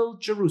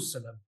rebuild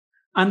Jerusalem,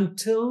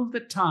 until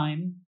the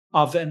time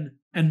of an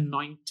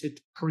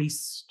anointed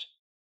priest."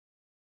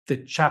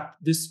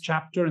 This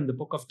chapter in the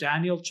book of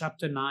Daniel,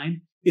 chapter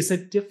 9, is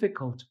a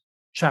difficult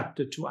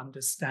chapter to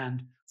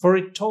understand, for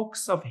it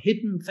talks of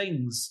hidden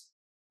things,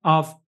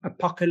 of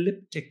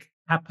apocalyptic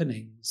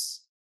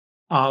happenings,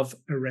 of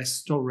a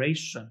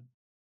restoration.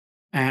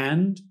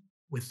 And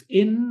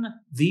within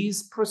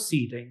these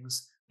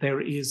proceedings,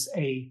 there is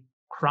a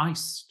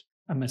Christ,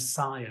 a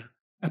Messiah,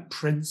 a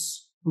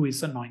prince who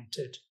is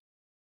anointed.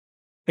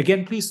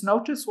 Again, please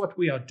notice what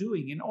we are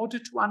doing in order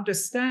to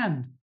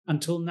understand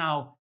until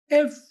now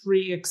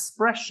every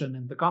expression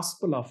in the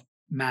Gospel of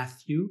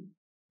Matthew.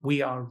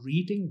 We are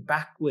reading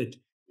backward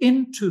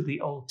into the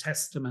Old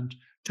Testament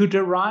to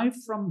derive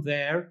from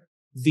there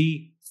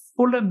the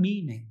fuller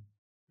meaning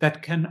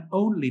that can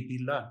only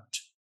be learnt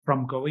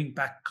from going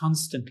back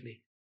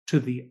constantly to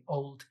the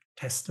Old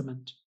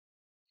Testament.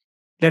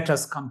 Let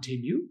us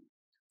continue,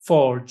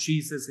 for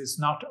Jesus is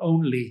not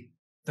only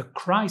the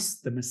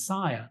Christ, the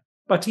Messiah,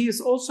 but he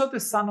is also the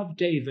son of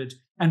David,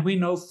 and we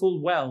know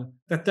full well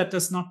that that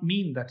does not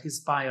mean that his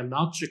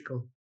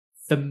biological,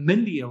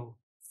 familial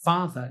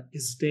father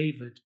is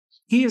David.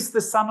 He is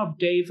the son of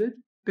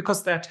David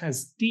because that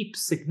has deep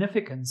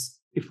significance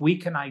if we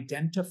can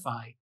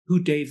identify who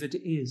David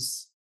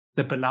is,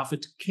 the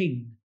beloved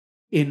king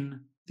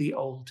in the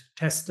Old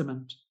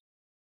Testament.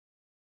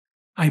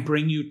 I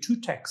bring you two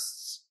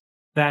texts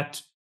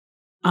that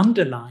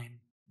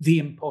underline the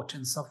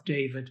importance of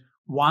David.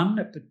 One,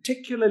 a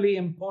particularly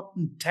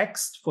important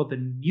text for the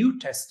New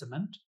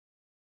Testament,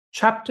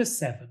 chapter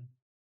 7.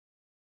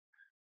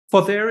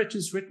 For there it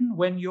is written,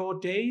 "When your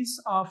days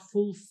are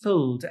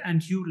fulfilled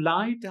and you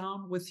lie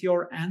down with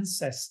your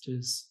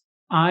ancestors,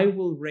 I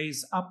will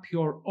raise up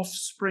your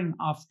offspring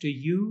after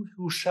you,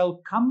 who shall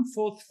come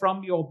forth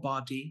from your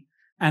body,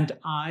 and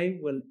I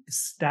will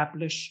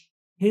establish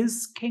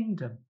his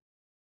kingdom."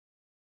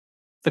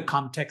 The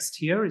context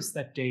here is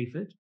that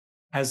David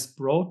has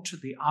brought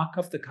the Ark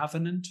of the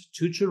Covenant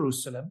to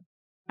Jerusalem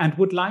and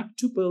would like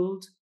to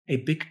build a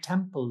big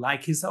temple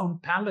like his own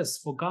palace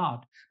for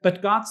God.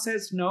 But God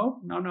says,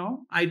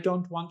 no, I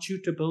don't want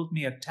you to build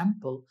me a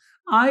temple.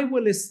 I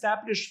will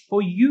establish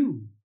for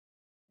you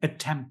a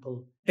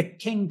temple, a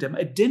kingdom,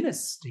 a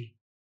dynasty.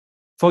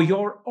 For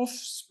your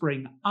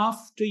offspring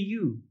after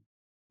you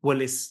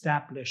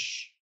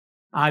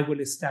I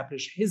will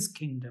establish his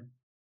kingdom.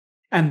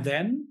 And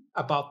then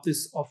about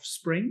this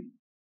offspring,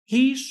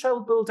 he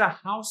shall build a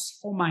house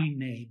for my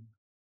name,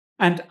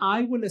 and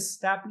I will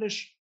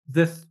establish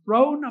the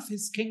throne of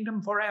his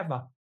kingdom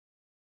forever.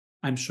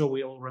 I'm sure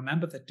we all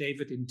remember that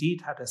David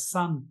indeed had a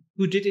son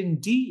who did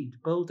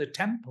indeed build a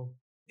temple.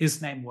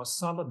 His name was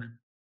Solomon.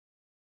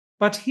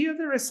 But here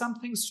there is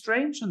something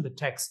strange in the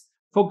text,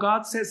 for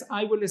God says,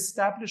 I will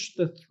establish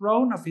the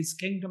throne of his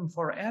kingdom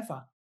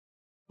forever.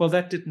 Well,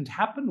 that didn't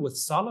happen with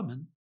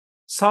Solomon.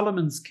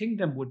 Solomon's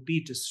kingdom would be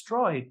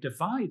destroyed,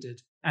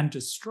 divided, and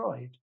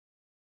destroyed.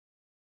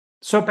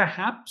 So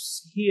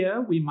perhaps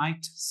here we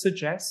might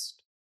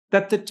suggest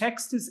that the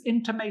text is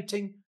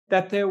intimating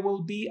that there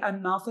will be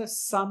another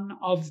son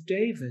of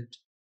David.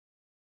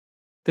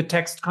 The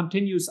text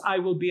continues, I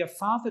will be a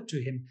father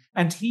to him,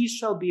 and he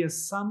shall be a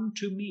son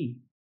to me.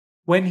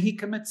 When he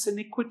commits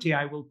iniquity,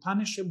 I will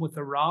punish him with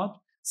a rod,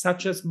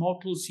 such as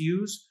mortals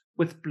use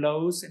with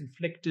blows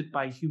inflicted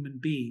by human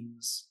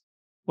beings.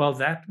 Well,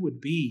 that would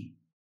be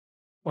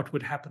what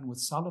would happen with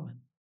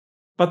Solomon.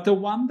 But the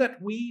one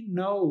that we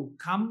know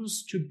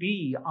comes to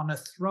be on a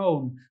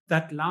throne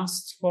that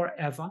lasts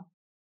forever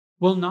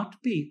will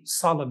not be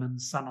Solomon,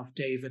 son of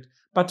David,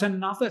 but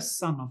another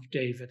son of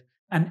David,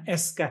 an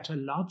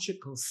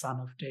eschatological son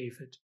of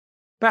David,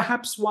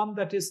 perhaps one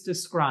that is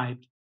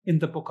described in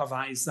the book of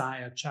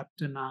Isaiah,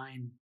 chapter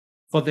 9.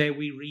 For there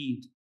we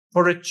read,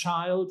 "For a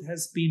child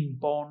has been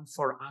born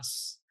for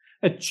us,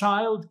 a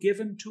child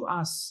given to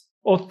us,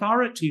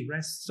 authority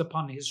rests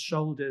upon his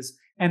shoulders,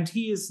 and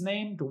he is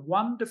named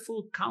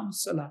Wonderful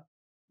Counselor,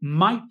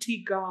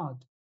 Mighty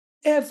God,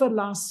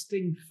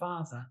 Everlasting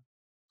Father,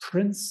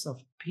 Prince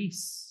of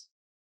Peace.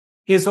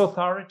 His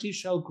authority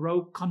shall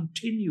grow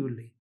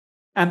continually,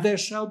 and there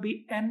shall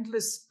be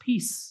endless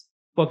peace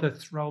for the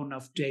throne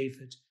of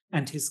David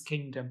and his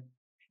kingdom.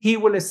 He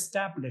will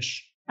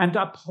establish and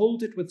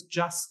uphold it with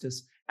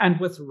justice and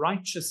with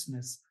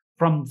righteousness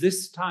from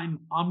this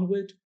time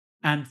onward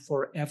and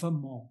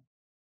forevermore.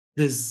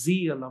 The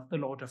zeal of the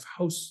Lord of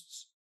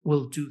hosts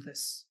will do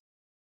this."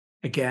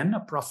 Again, a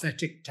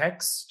prophetic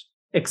text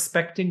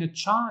expecting a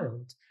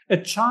child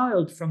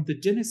from the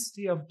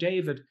dynasty of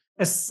David,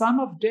 a son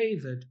of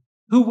David,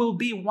 who will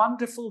be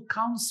Wonderful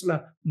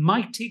Counselor,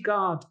 Mighty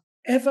God,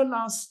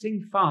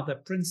 Everlasting Father,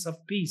 Prince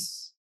of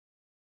Peace.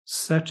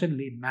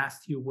 Certainly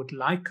Matthew would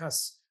like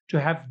us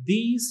to have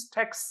these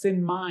texts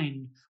in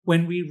mind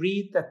when we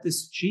read that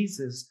this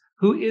Jesus,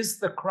 who is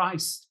the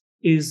Christ,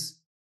 is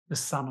the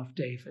Son of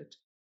David.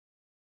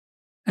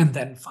 And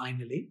then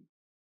finally,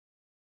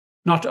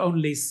 not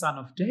only Son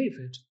of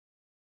David,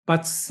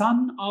 but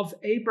Son of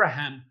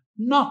Abraham,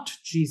 not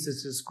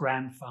Jesus'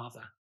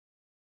 grandfather,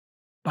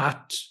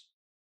 but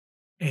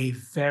a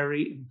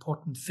very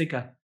important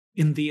figure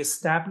in the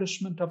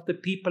establishment of the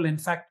people, in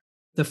fact,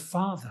 the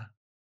father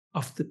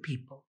of the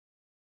people.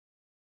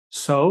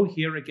 So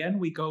here again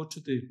we go to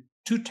the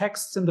two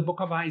texts in the book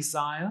of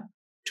Isaiah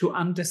to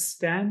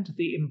understand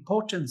the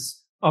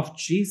importance of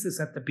Jesus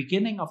at the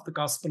beginning of the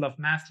Gospel of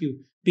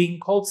Matthew being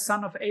called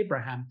Son of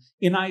Abraham.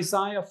 In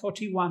Isaiah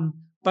 41,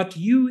 "But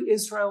you,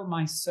 Israel,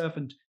 my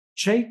servant,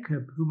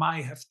 Jacob, whom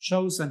I have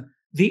chosen,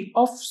 the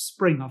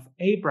offspring of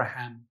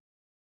Abraham,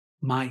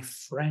 my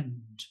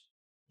friend,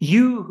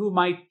 you whom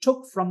I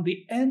took from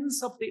the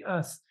ends of the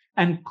earth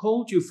and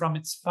called you from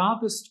its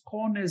farthest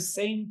corners,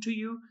 saying to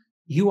you,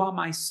 you are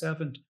my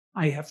servant,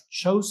 I have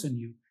chosen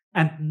you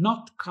and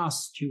not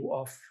cast you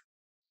off.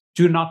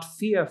 Do not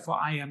fear, for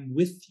I am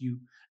with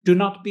you. Do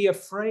not be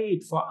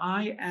afraid, for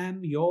I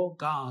am your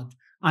God.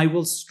 I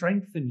will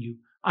strengthen you.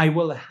 I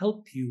will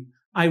help you.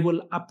 I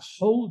will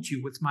uphold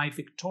you with my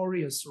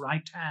victorious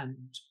right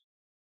hand."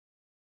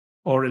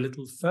 Or a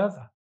little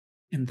further,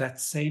 in that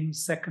same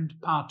second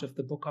part of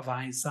the book of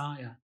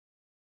Isaiah,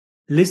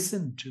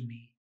 "Listen to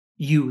me,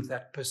 you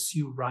that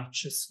pursue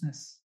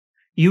righteousness,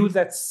 you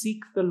that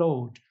seek the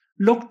Lord.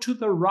 Look to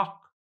the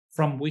rock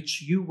from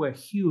which you were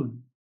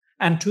hewn,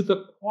 and to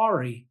the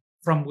quarry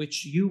from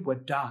which you were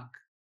dug.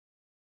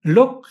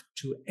 Look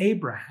to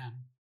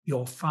Abraham,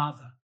 your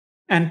father,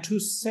 and to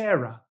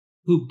Sarah,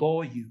 who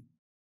bore you.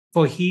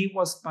 For he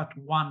was but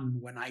one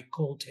when I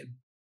called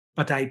him,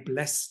 but I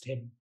blessed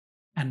him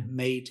and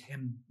made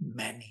him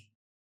many."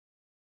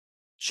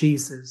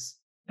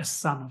 Jesus, a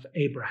son of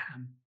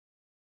Abraham,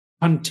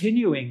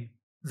 continuing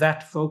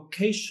that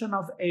vocation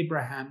of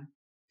Abraham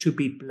to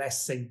be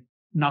blessing,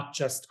 not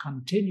just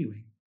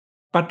continuing,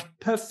 but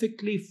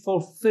perfectly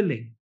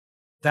fulfilling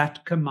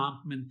that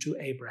commandment to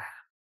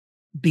Abraham,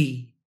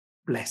 be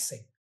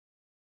blessing.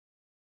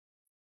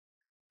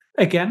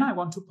 Again, I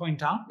want to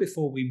point out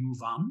before we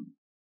move on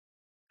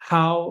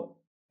how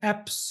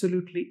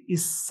absolutely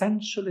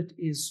essential it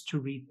is to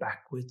read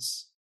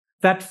backwards.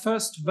 That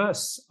first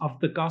verse of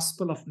the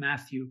Gospel of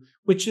Matthew,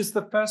 which is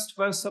the first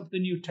verse of the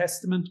New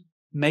Testament,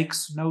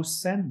 makes no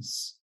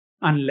sense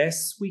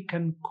unless we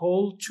can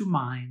call to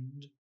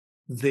mind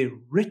the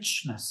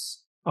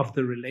richness of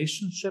the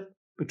relationship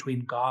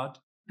between God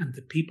and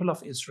the people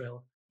of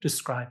Israel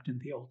described in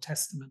the Old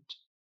Testament.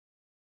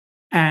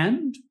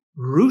 And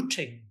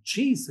rooting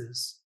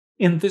Jesus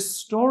in this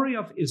story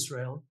of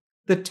Israel,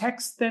 the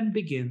text then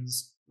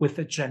begins with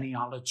a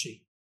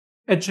genealogy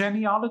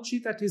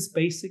that is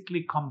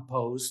basically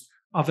composed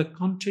of a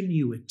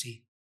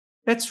continuity.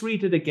 Let's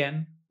read it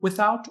again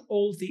without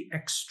all the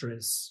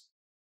extras,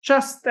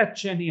 just that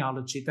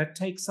genealogy that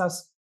takes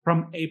us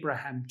from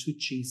Abraham to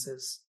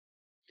Jesus.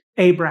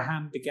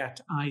 Abraham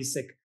begat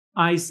Isaac,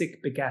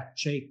 Isaac begat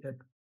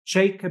Jacob,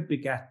 Jacob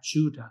begat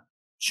Judah,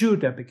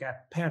 Judah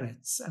begat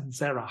Peretz and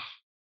Zerah,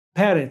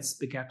 Peretz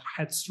begat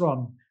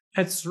Hezron,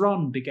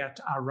 Hezron begat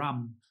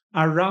Aram,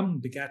 Aram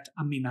begat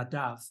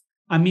Aminadav,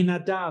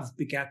 Aminadav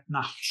begat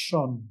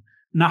Nahshon,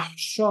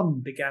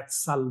 Nahshon begat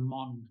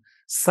Salmon,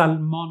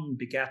 Salmon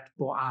begat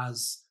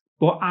Boaz,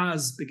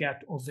 Boaz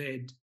begat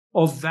Oved,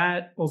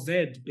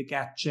 Oved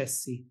begat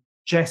Jesse,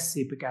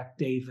 Jesse begat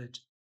David,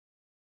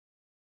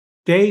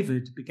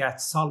 David begat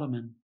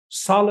Solomon,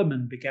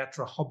 Solomon begat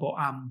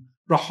Rehoboam,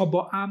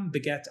 Rehoboam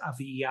begat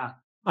Aviyah,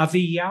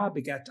 Aviyah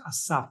begat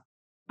Asaph,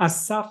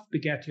 Asaph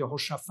begat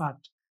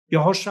Jehoshaphat,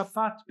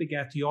 Jehoshaphat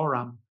begat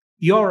Joram,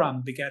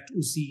 Joram begat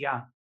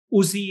Uzziah.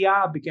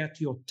 Uzziah begat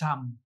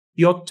Jotam.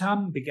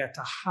 Jotam begat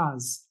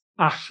Ahaz.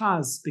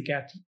 Ahaz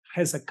begat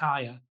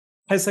Hezekiah.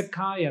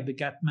 Hezekiah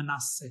begat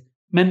Manasseh.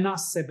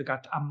 Manasseh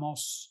begat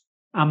Amos.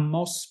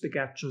 Amos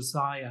begat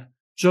Josiah.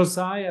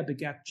 Josiah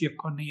begat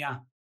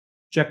Jeconiah.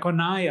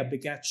 Jeconiah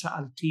begat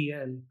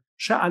Shealtiel.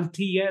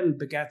 Shealtiel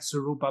begat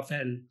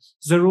Zerubbabel.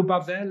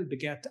 Zerubbabel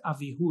begat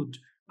Avihud.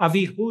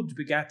 Avihud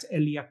begat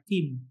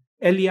Eliakim.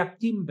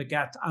 Eliakim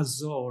begat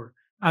Azor.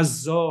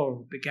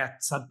 Azor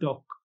begat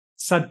Zadok.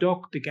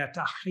 Zadok begat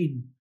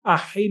Achim.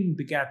 Achim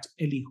begat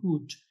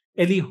Elihud.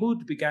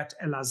 Elihud begat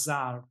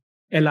Elazar.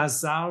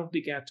 Elazar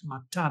begat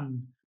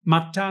Matan.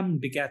 Matan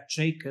begat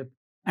Jacob.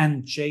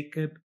 And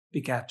Jacob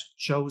begat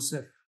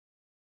Joseph.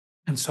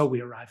 And so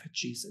we arrive at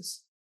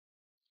Jesus.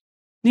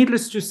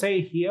 Needless to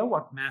say here,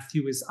 what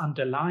Matthew is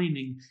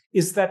underlining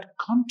is that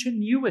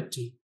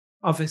continuity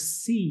of a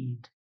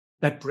seed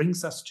that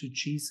brings us to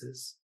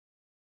Jesus.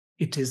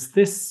 It is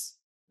this,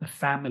 the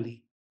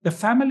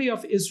family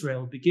of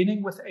Israel,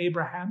 beginning with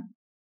Abraham,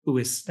 who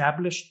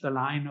established the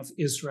line of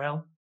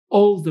Israel,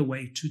 all the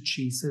way to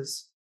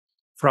Jesus.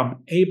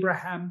 From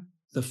Abraham,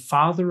 the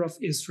father of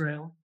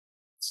Israel,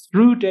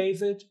 through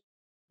David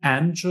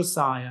and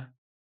Josiah,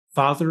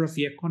 father of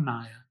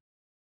Jeconiah,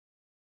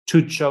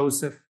 to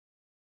Joseph,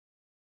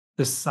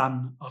 the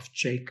son of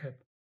Jacob.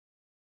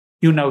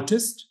 You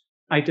noticed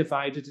I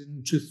divided it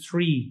into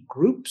 3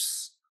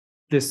 groups,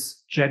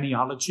 this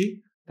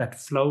genealogy that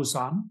flows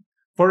on,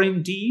 for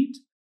indeed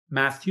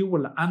Matthew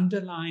will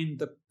underline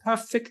the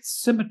perfect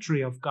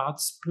symmetry of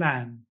God's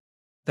plan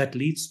that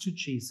leads to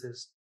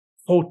Jesus.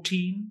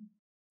 14,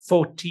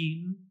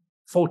 14,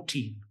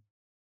 14.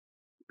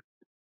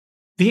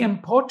 The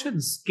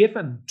importance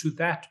given to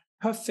that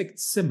perfect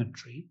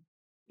symmetry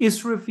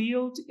is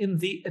revealed in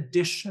the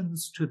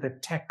additions to the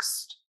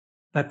text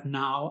that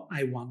now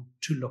I want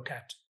to look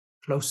at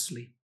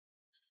closely.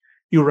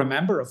 You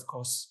remember, of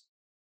course,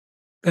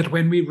 that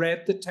when we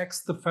read the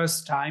text the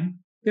first time,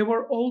 there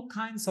were all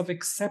kinds of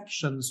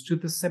exceptions to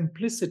the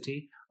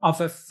simplicity of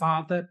a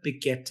father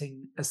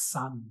begetting a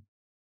son.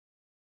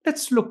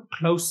 Let's look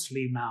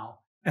closely now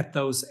at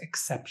those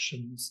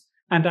exceptions.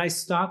 And I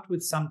start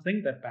with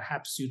something that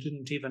perhaps you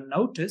didn't even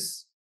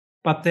notice,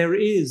 but there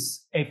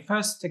is a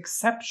first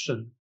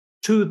exception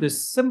to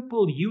this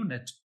simple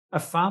unit, a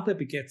father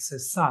begets a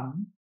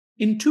son,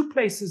 in 2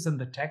 places in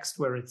the text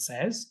where it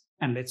says,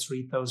 and let's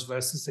read those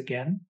verses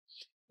again,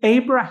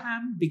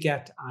 Abraham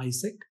begat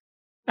Isaac,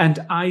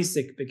 and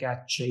Isaac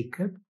begat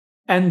Jacob,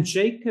 and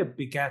Jacob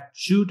begat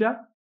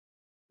Judah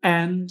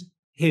and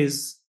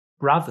his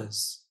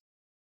brothers.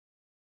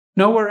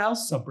 Nowhere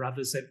else are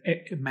brothers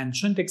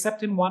mentioned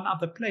except in one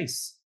other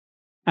place,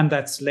 and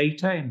that's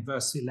later in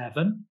verse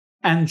 11,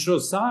 and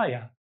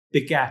Josiah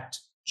begat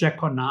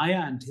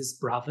Jeconiah and his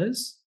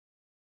brothers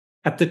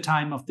at the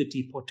time of the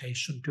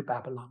deportation to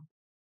Babylon.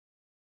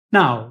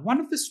 Now, one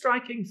of the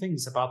striking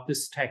things about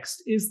this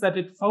text is that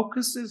it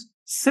focuses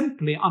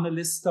simply on a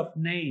list of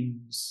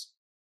names,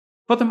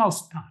 for the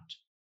most part.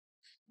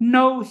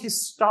 No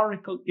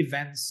historical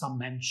events are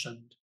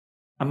mentioned.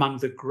 Among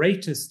the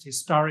greatest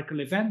historical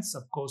events,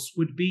 of course,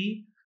 would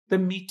be the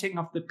meeting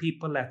of the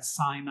people at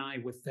Sinai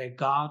with their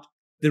God,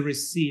 the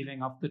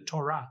receiving of the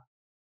Torah.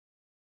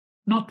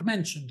 Not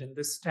mentioned in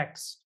this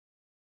text.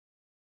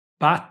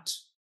 But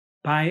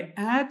by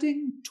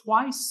adding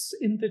twice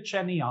in the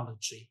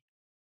genealogy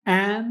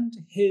and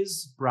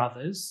his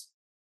brothers,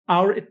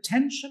 our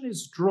attention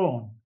is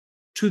drawn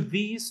to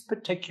these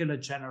particular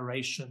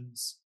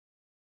generations.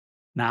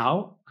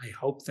 Now, I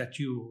hope that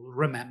you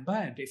remember,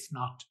 and if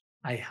not,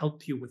 I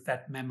help you with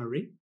that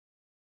memory.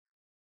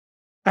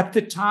 At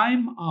the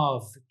time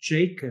of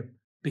Jacob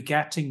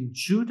begatting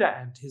Judah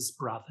and his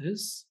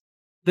brothers,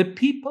 the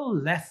people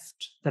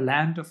left the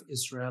land of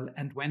Israel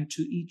and went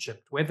to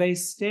Egypt, where they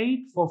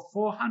stayed for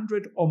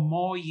 400 or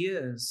more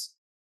years,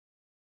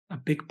 a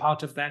big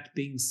part of that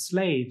being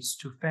slaves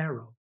to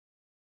Pharaoh.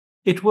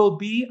 It will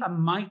be a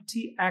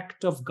mighty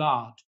act of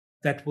God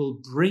that will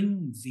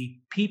bring the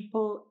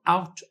people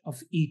out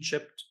of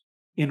Egypt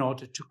in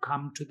order to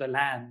come to the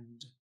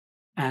land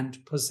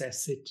and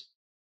possess it.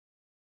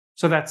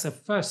 So that's a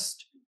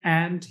first,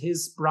 and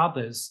his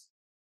brothers,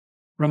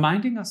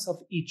 reminding us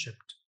of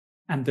Egypt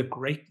and the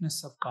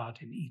greatness of God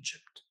in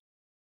Egypt.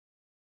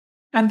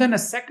 And then a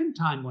second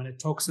time when it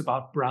talks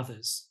about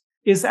brothers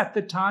is at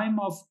the time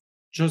of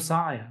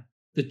Josiah,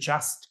 the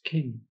just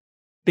king,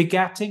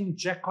 begatting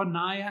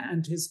Jeconiah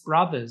and his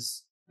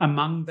brothers,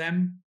 among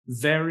them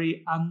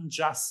very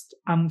unjust,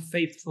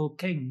 unfaithful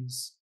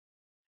kings.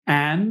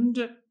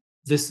 And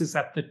this is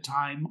at the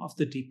time of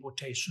the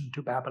deportation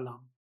to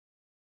Babylon.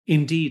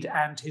 Indeed,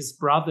 and his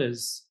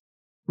brothers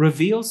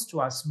reveals to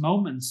us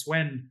moments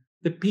when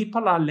the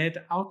people are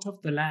led out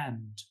of the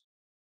land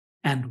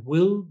and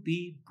will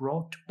be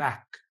brought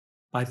back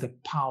by the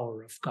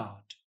power of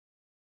God.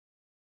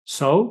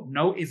 So,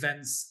 no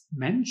events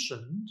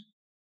mentioned,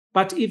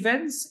 but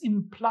events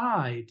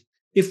implied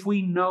if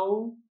we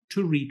know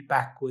to read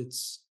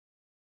backwards.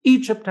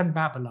 Egypt and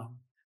Babylon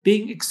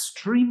being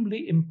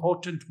extremely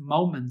important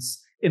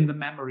moments in the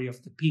memory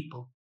of the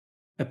people,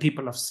 a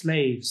people of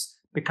slaves,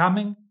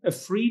 becoming a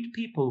freed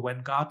people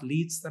when God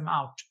leads them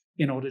out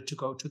in order to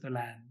go to the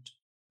land.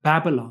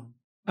 Babylon,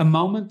 a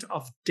moment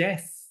of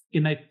death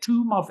in a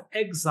tomb of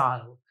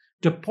exile,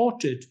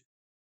 deported,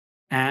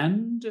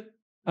 and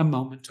a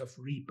moment of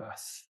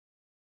rebirth.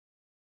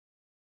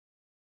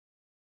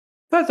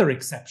 Further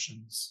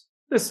exceptions.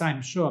 This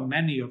I'm sure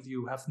many of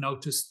you have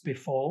noticed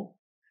before.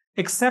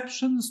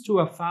 Exceptions to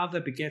a father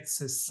begets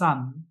a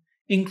son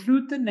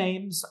include the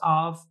names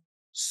of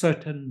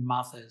certain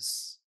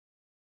mothers.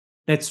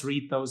 Let's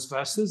read those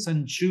verses.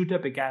 And Judah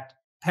begat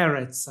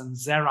Peretz and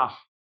Zerah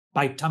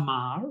by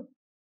Tamar,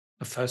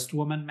 the first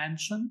woman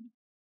mentioned,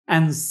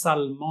 and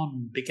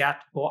Salmon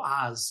begat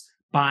Boaz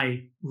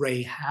by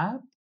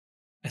Rahab,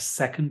 a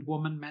second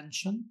woman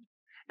mentioned,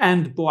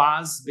 and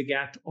Boaz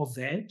begat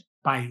Oved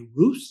by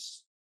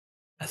Ruth,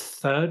 a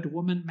third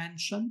woman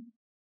mentioned,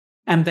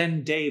 and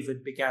then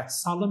David begat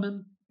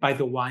Solomon by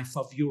the wife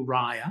of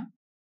Uriah,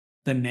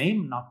 the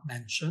name not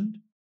mentioned,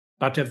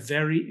 but a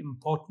very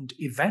important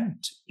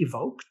event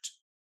evoked,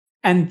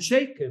 and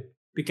Jacob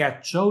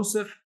begat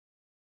Joseph,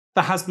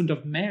 the husband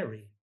of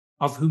Mary,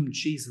 of whom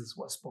Jesus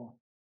was born.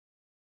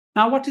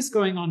 Now, what is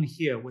going on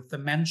here with the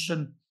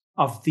mention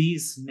of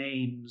these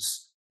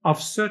names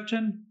of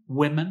certain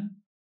women?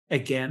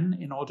 Again,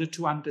 in order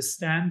to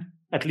understand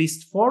at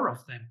least 4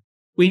 of them,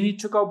 we need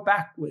to go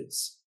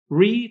backwards,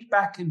 read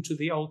back into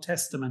the Old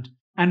Testament,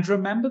 and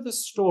remember the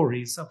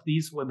stories of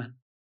these women.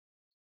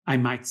 I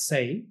might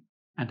say,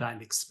 and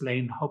I'll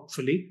explain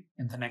hopefully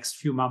in the next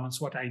few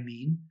moments what I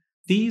mean,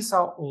 these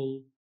are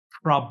all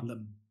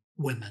problem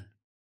women.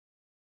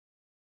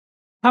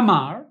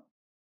 Tamar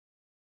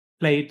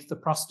played the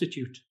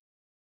prostitute.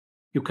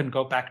 You can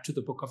go back to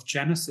the book of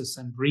Genesis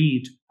and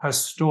read her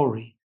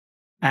story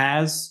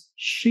as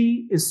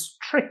she is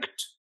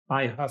tricked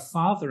by her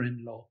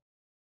father-in-law.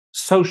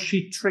 So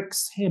she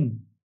tricks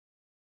him.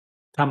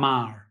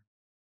 Tamar.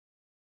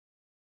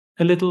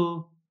 A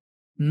little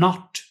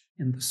knot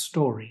in the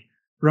story,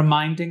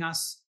 reminding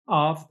us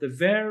of the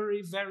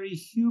very, very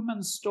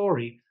human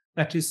story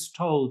that is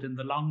told in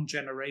the long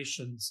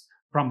generations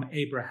from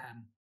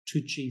Abraham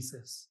to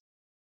Jesus.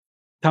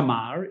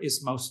 Tamar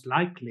is most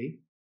likely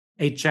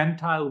a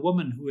Gentile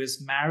woman who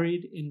is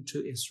married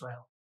into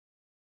Israel.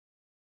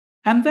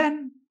 And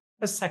then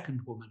a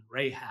second woman,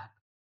 Rahab.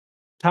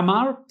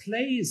 Tamar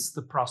plays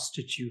the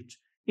prostitute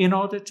in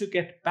order to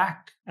get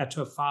back at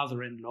her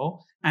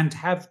father-in-law and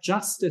have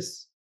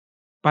justice.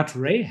 But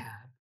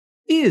Rahab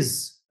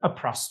is a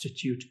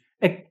prostitute,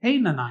 a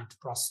Canaanite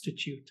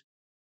prostitute.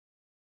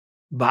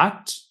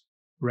 But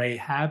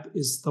Rahab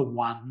is the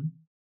one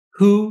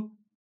who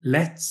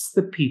lets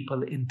the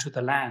people into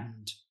the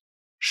land.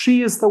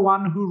 She is the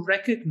one who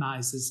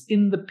recognizes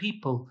in the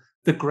people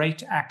the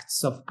great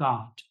acts of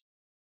God.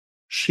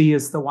 She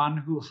is the one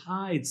who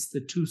hides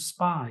the 2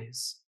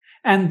 spies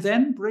and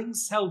then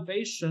brings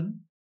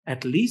salvation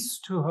at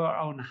least to her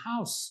own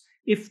house,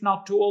 if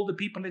not to all the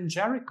people in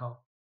Jericho.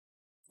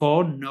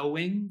 For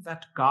knowing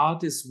that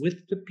God is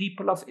with the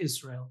people of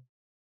Israel,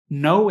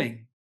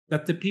 knowing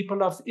that the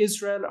people of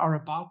Israel are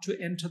about to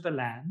enter the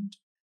land,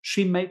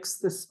 she makes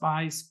the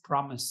spies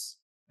promise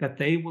that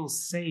they will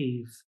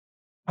save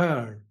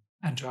her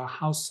and her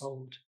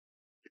household.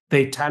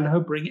 They tell her,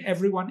 bring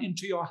everyone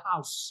into your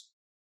house.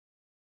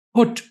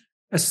 Put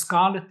a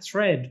scarlet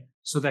thread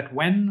so that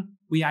when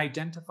we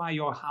identify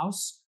your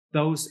house,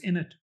 those in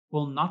it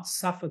will not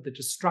suffer the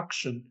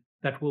destruction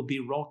that will be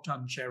wrought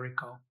on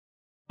Jericho.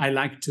 I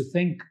like to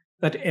think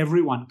that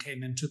everyone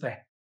came into the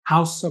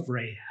house of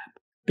Rahab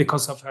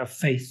because of her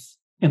faith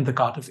in the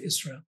God of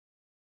Israel.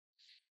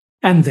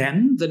 And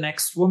then the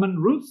next woman,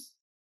 Ruth.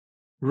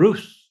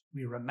 Ruth,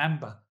 we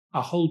remember,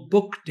 a whole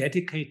book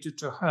dedicated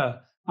to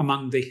her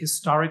among the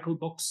historical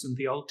books in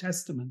the Old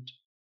Testament.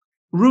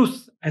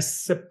 Ruth, a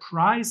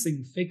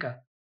surprising figure.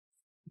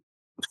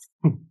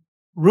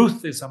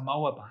 Ruth is a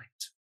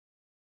Moabite.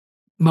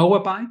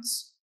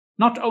 Moabites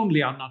not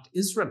only are not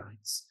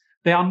Israelites,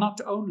 they are not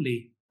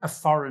only a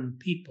foreign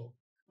people,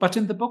 but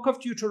in the book of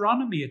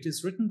Deuteronomy it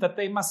is written that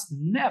they must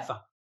never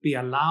be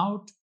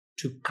allowed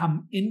to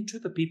come into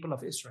the people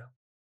of Israel.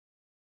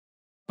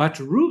 But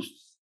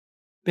Ruth,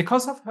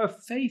 because of her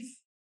faith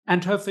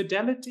and her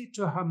fidelity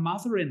to her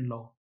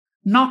mother-in-law,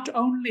 not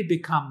only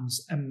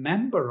becomes a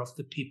member of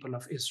the people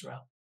of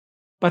Israel,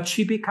 but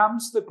she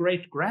becomes the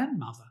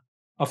great-grandmother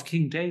of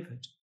King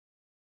David.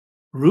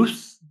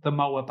 Ruth, the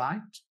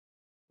Moabite,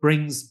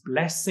 brings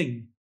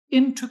blessing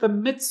into the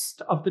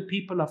midst of the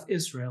people of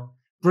Israel,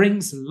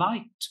 brings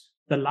light,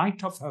 the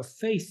light of her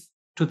faith,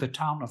 to the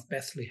town of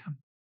Bethlehem.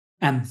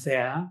 And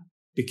there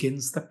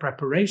begins the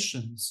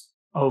preparations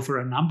over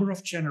a number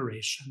of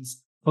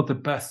generations for the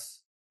birth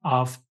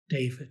of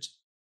David.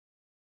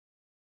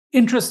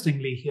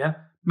 Interestingly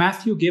here,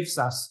 Matthew gives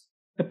us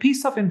a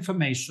piece of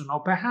information, or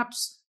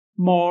perhaps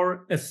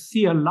more a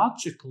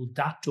theological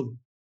datum,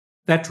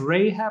 that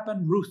Rahab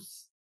and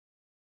Ruth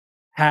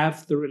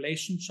have the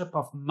relationship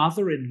of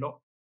mother-in-law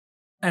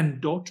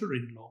and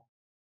daughter-in-law,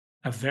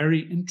 a very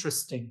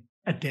interesting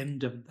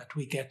addendum that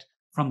we get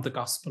from the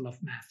Gospel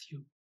of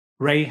Matthew.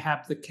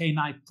 Rahab the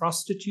Canaanite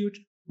prostitute,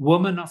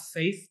 woman of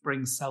faith,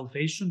 brings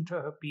salvation to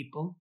her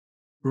people.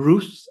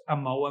 Ruth, a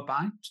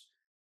Moabite,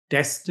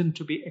 destined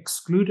to be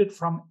excluded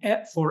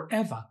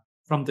forever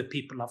from the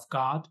people of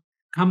God,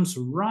 comes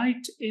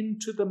right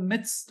into the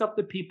midst of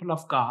the people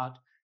of God,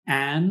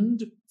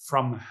 and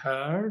from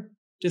her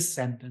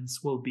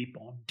descendants will be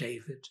born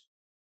David.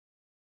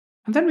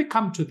 And then we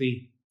come to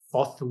the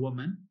fourth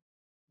woman,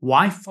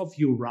 wife of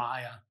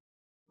Uriah.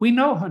 We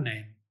know her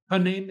name. Her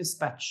name is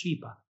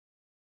Bathsheba.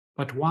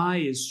 But why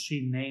is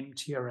she named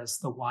here as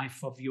the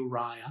wife of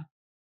Uriah?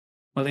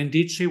 Well,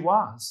 indeed she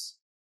was.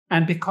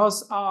 And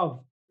because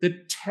of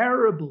the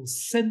terrible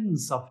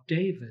sins of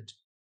David,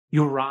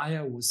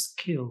 Uriah was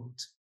killed.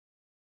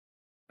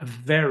 A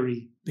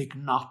very big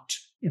knot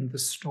in the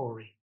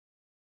story.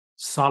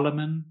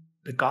 Solomon,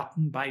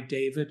 begotten by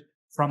David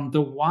from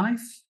the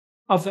wife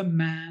of a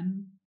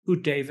man who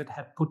David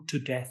had put to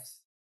death.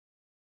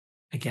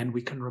 Again,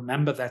 we can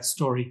remember that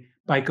story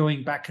by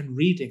going back and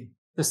reading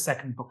the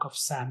second book of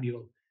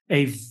Samuel,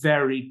 a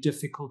very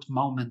difficult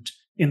moment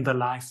in the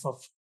life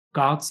of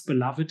God's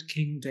beloved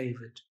King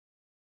David.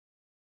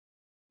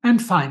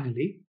 And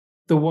finally,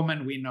 the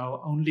woman we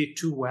know only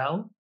too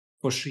well,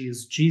 for she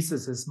is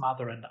Jesus'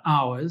 mother and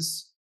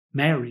ours,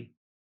 Mary.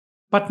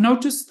 But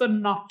notice the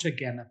knot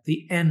again at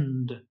the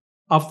end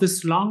of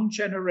this long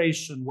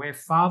generation where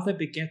father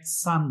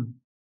begets son.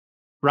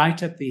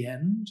 Right at the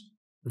end,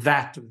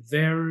 that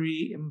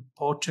very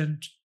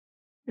important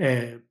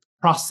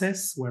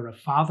process where a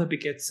father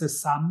begets a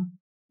son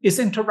is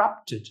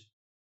interrupted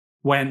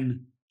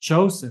when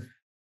Joseph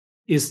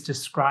is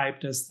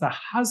described as the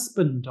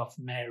husband of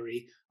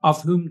Mary,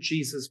 of whom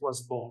Jesus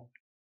was born.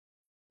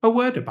 A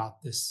word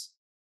about this.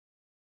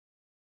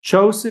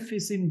 Joseph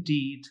is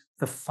indeed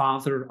the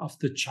father of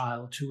the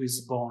child who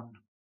is born,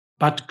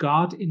 but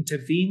God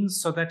intervenes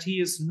so that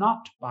he is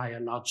not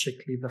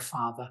biologically the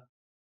father.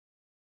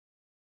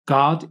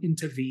 God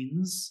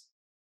intervenes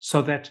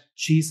so that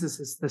Jesus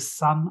is the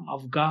Son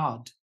of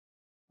God,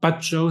 but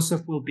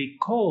Joseph will be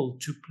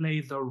called to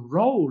play the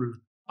role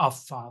of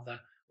father.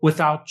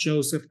 Without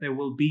Joseph, there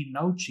will be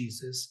no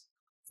Jesus,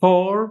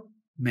 for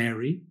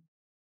Mary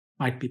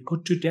might be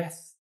put to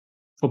death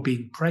for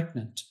being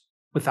pregnant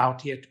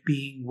without yet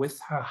being with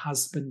her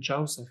husband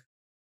Joseph.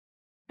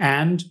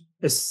 And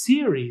a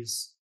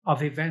series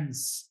of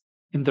events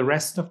in the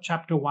rest of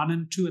chapter 1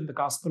 and 2 in the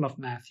Gospel of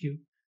Matthew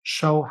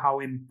show how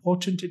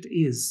important it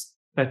is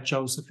that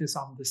Joseph is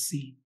on the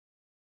scene.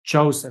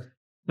 Joseph,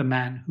 the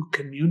man who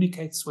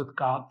communicates with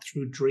God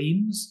through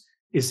dreams,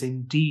 is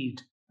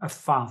indeed a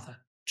father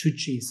to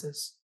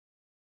Jesus.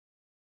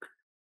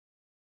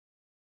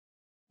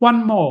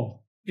 One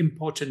more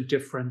important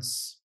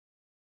difference.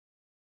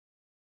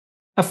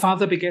 A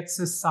father begets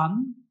a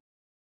son.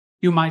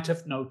 You might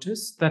have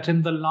noticed that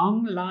in the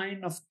long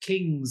line of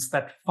kings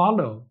that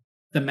follow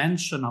the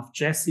mention of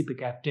Jesse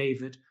begat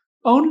David,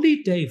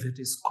 only David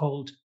is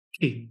called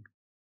king,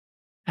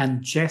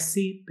 and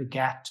Jesse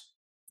begat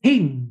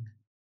King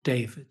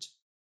David.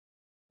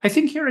 I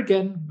think here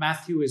again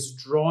Matthew is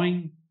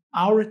drawing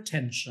our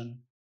attention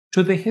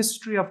to the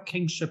history of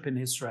kingship in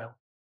Israel,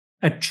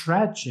 a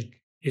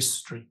tragic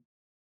history.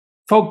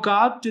 For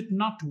God did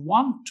not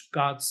want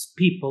God's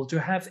people to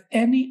have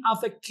any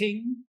other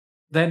king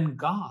than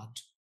God.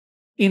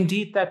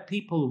 Indeed, that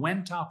people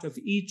went out of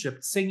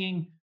Egypt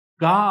singing,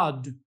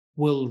 God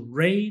will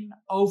reign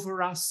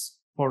over us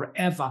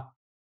forever.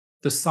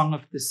 The song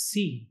of the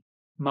sea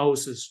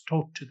Moses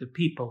taught to the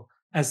people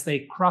as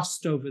they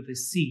crossed over the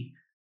sea,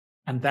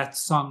 and that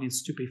song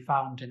is to be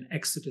found in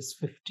Exodus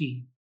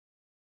 15.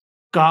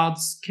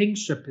 God's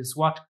kingship is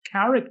what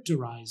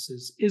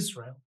characterizes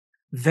Israel.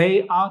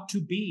 They are to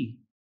be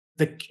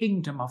the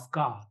kingdom of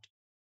God.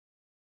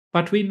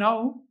 But we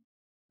know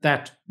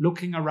that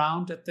looking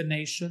around at the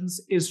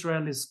nations,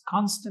 Israel is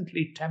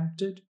constantly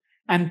tempted,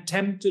 and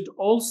tempted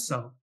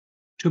also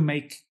to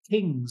make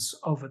kings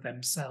over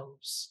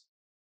themselves.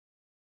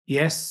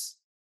 Yes,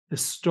 the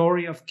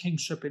story of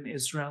kingship in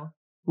Israel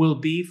will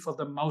be for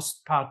the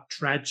most part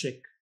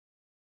tragic.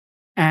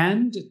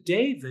 And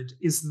David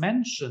is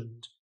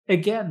mentioned,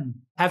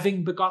 again,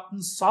 having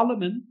begotten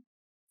Solomon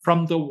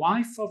from the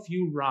wife of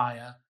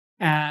Uriah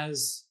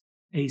as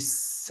a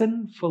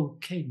sinful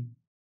king.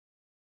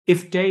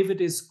 If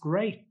David is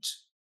great,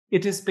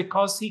 it is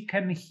because he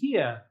can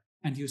hear,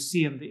 and you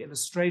see in the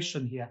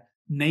illustration here,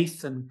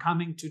 Nathan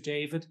coming to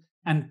David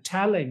and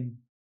telling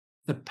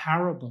the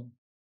parable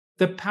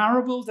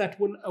that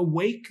will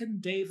awaken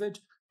David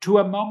to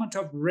a moment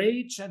of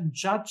rage and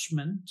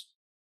judgment,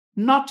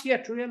 not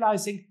yet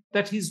realizing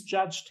that he's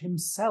judged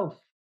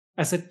himself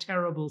as a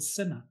terrible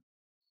sinner.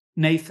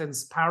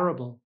 Nathan's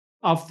parable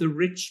of the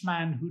rich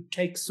man who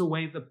takes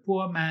away the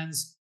poor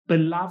man's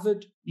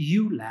beloved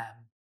ewe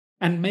lamb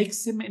and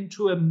makes him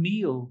into a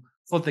meal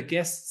for the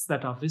guests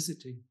that are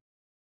visiting.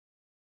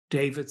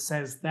 David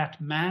says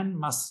that man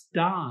must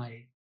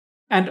die,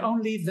 and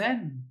only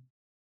then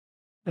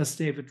does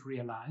David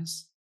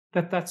realize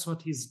that that's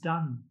what he's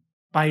done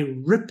by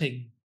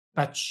ripping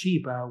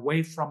Bathsheba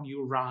away from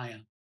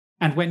Uriah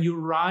And when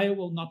Uriah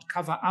will not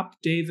cover up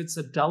David's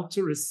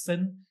adulterous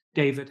sin,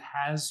 David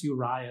has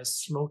Uriah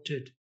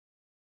slaughtered.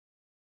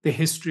 The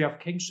history of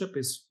kingship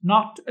is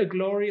not a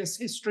glorious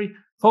history,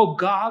 for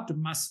God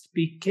must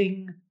be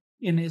king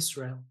in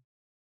Israel.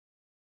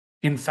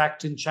 In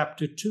fact, in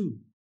chapter 2,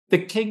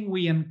 the king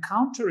we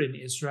encounter in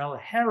Israel,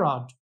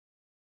 Herod,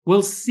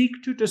 will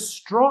seek to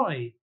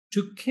destroy,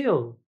 to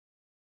kill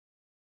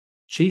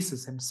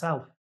Jesus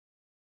himself,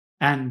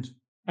 and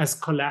as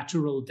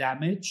collateral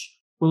damage,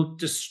 will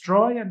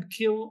destroy and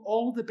kill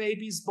all the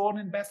babies born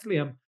in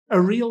Bethlehem, a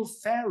real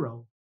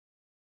Pharaoh,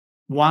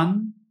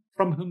 one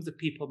from whom the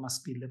people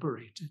must be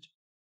liberated.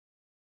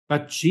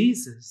 But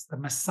Jesus, the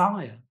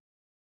Messiah,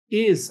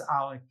 is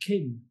our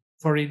King,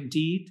 for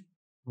indeed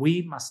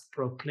we must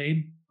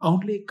proclaim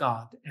only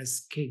God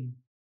as King.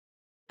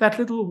 That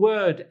little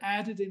word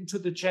added into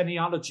the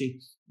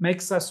genealogy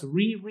makes us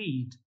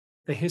reread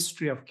the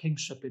history of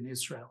kingship in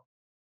Israel.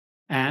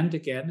 And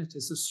again, it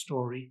is a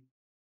story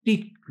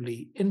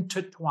deeply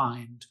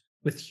intertwined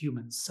with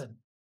human sin.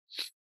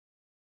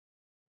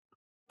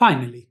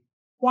 Finally,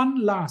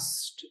 one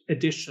last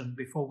addition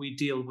before we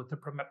deal with the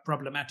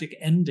problematic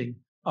ending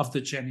of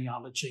the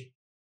genealogy.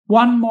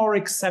 One more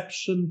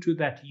exception to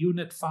that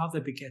unit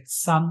father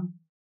begets son,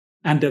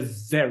 and a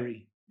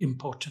very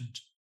important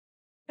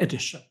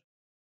addition.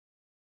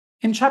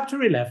 In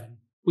chapter 11,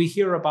 we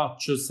hear about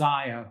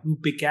Josiah, who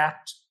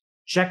begat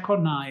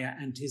Jeconiah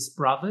and his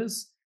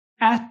brothers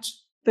at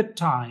the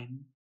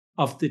time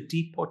of the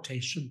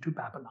deportation to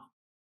Babylon.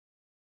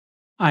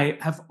 I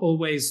have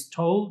always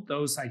told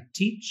those I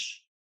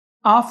teach,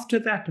 after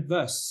that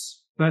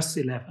verse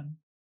 11,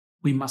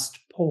 we must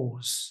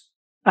pause,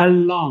 a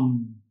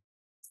long,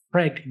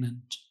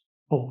 pregnant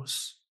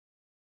pause.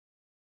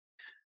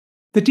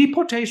 The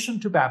deportation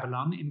to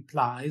Babylon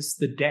implies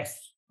the death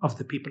of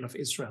the people of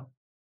Israel.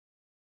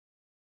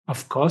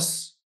 Of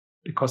course,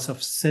 because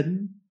of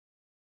sin,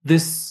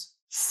 this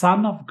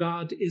Son of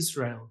God,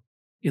 Israel,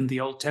 in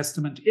the Old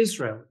Testament,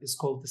 Israel is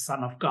called the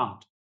Son of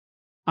God.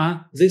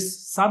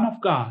 This Son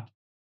of God,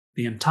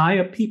 the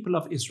entire people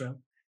of Israel,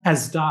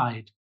 has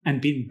died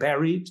and been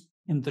buried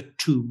in the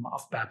tomb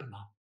of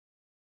Babylon.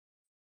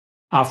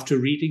 After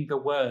reading the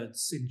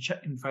words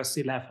in verse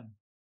 11,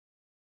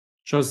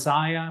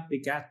 Josiah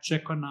begat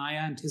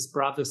Jeconiah and his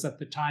brothers at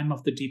the time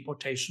of the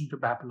deportation to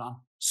Babylon.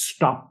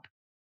 Stop,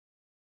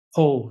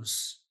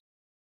 pause,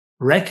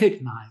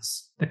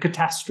 recognize the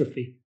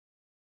catastrophe.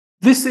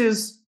 This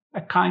is a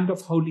kind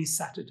of Holy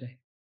Saturday.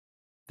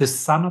 The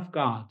Son of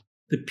God,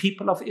 the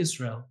people of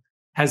Israel,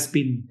 has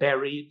been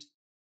buried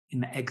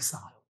in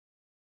exile.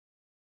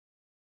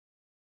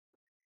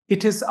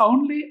 It is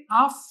only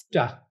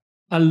after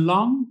a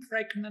long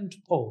pregnant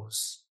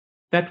pause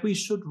that we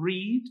should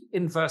read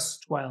in verse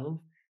 12,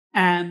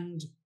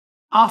 and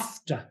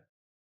after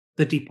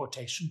the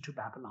deportation to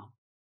Babylon.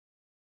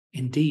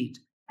 Indeed,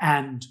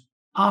 and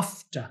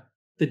after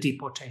the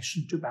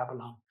deportation to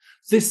Babylon.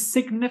 This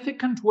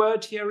significant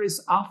word here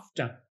is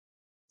after,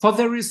 for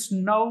there is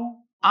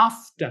no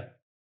after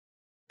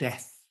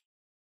death.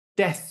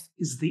 Death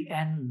is the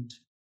end.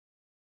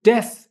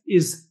 Death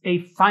is a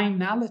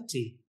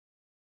finality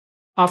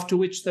after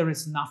which there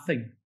is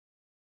nothing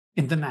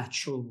in the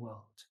natural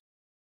world.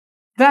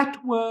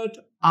 That word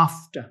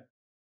after,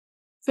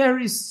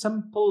 very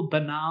simple,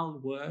 banal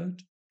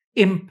word,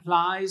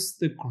 implies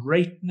the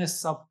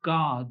greatness of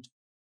God.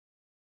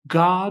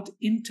 God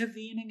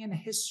intervening in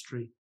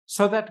history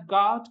so that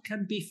God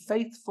can be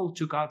faithful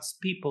to God's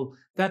people,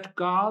 that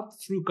God,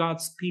 through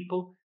God's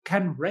people,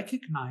 can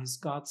recognize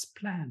God's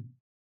plan.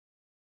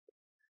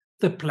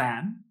 The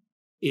plan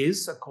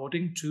is,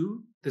 according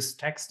to this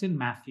text in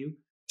Matthew,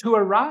 to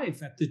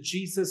arrive at the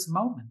Jesus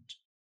moment.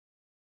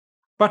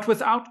 But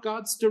without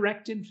God's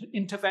direct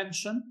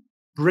intervention,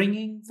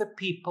 bringing the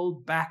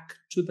people back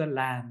to the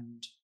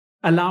land,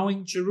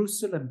 allowing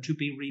Jerusalem to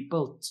be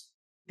rebuilt.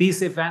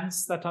 These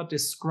events that are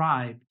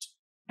described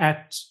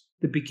at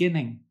the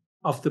beginning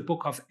of the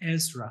book of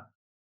Ezra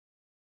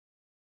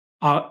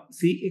are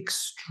the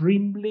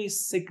extremely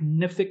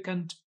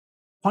significant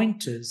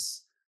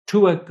pointers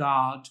to a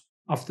God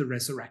of the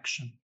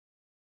resurrection.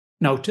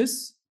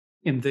 Notice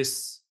in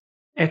this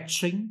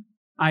etching,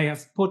 I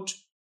have put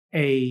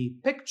a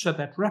picture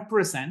that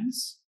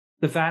represents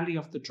the valley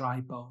of the dry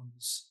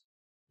bones.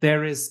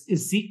 There is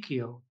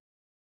Ezekiel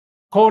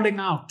calling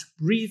out,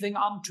 breathing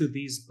onto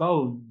these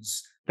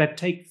bones that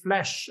take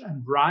flesh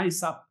and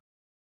rise up.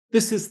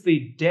 This is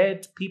the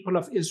dead people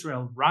of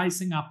Israel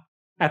rising up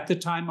at the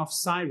time of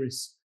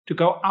Cyrus to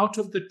go out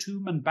of the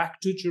tomb and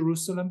back to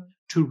Jerusalem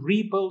to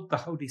rebuild the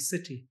holy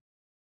city.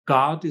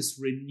 God is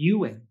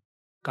renewing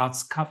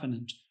God's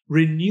covenant,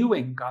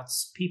 renewing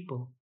God's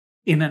people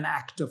in an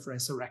act of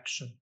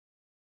resurrection.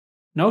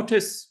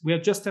 Notice we're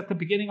just at the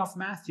beginning of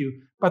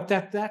Matthew, but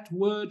that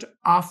word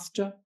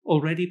after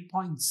already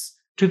points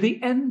to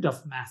the end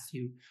of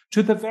Matthew,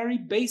 to the very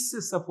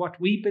basis of what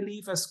we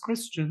believe as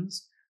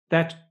Christians,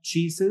 that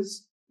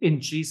Jesus, in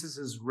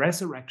Jesus'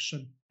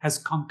 resurrection, has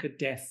conquered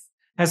death,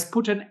 has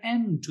put an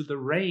end to the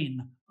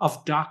reign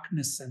of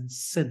darkness and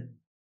sin.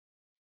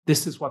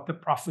 This is what the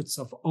prophets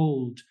of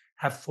old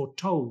have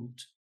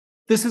foretold.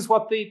 This is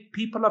what the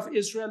people of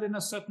Israel, in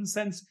a certain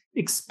sense,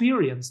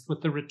 experienced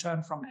with the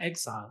return from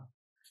exile.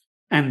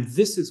 And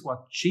this is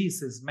what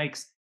Jesus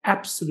makes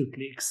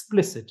absolutely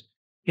explicit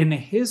in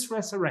his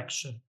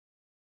resurrection,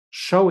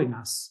 showing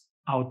us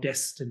our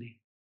destiny.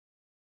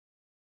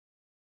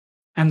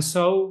 And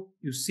so,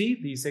 you see,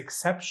 these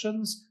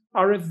exceptions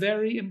are a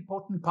very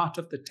important part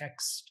of the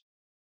text,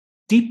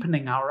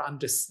 deepening our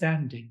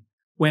understanding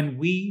when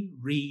we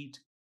read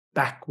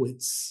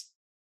backwards.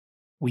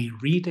 We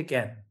read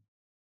again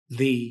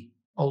the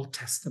Old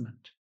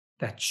Testament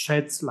that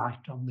sheds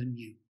light on the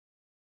New.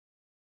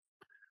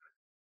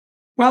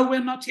 Well,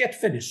 we're not yet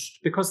finished,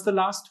 because the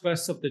last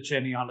verse of the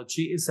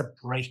genealogy is a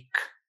break.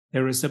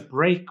 There is a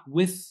break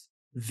with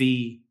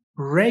the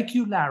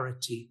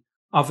regularity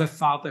of a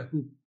father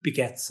who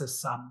begets a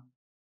son.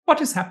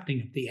 What is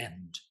happening at the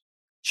end?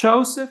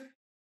 Joseph,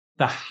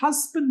 the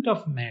husband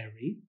of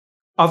Mary,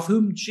 of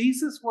whom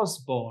Jesus was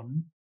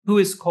born, who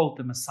is called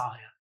the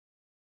Messiah.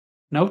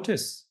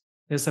 Notice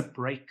there's a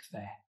break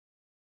there.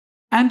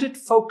 And it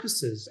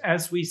focuses,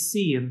 as we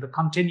see in the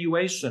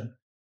continuation,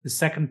 the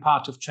second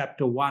part of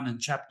chapter 1 and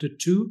chapter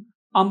 2,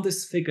 on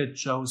this figure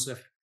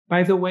Joseph.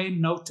 By the way,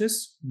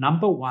 notice,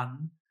 number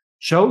 1,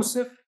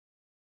 Joseph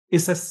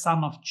is a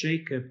son of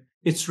Jacob.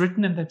 It's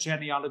written in the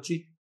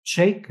genealogy,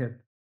 Jacob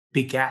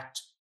begat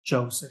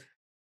Joseph.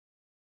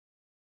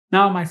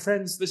 Now, my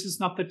friends, this is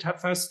not the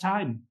first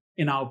time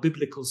in our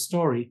biblical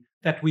story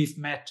that we've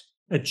met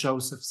a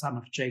Joseph, son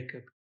of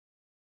Jacob.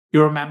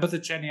 You remember the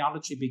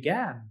genealogy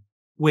began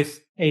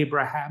with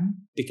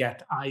Abraham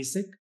begat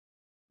Isaac,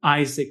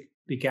 Isaac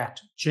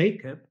begat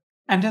Jacob,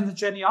 and in the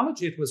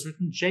genealogy it was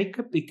written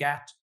Jacob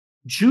begat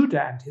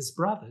Judah and his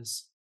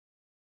brothers.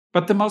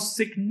 But the most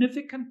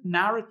significant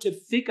narrative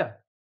figure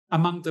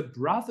among the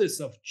brothers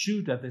of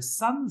Judah, the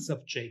sons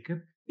of Jacob,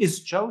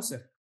 is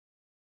Joseph.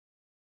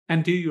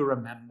 And do you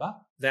remember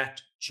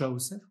that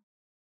Joseph?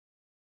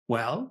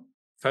 Well,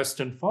 first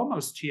and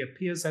foremost, he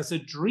appears as a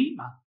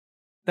dreamer.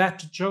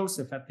 That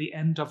Joseph at the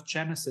end of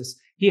Genesis,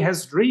 he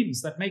has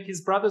dreams that make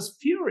his brothers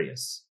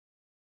furious,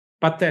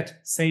 but that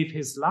save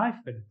his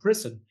life in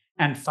prison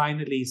and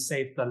finally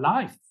save the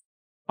life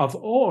of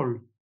all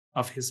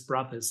of his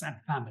brothers and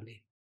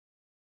family.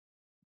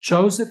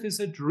 Joseph is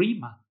a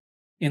dreamer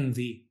in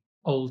the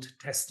Old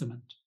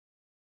Testament,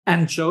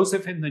 and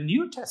Joseph in the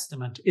New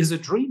Testament is a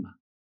dreamer.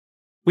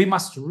 We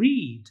must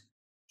read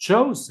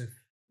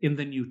Joseph in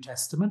the New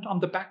Testament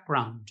on the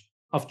background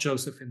of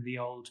Joseph in the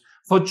Old.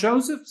 For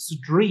Joseph's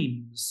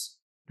dreams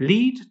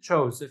lead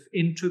Joseph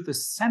into the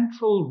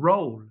central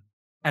role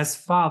as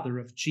father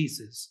of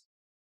Jesus.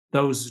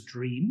 Those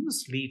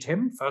dreams lead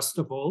him, first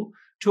of all,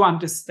 to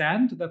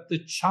understand that the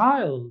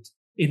child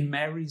in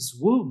Mary's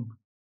womb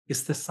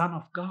is the Son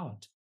of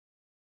God.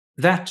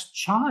 That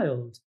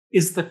child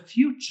is the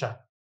future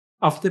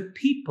of the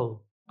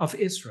people of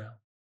Israel.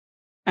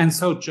 And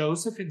so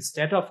Joseph,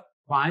 instead of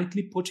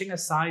quietly putting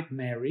aside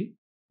Mary,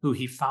 who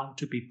he found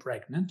to be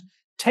pregnant,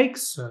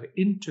 takes her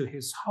into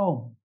his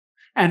home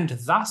and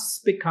thus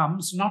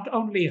becomes not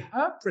only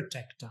her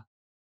protector,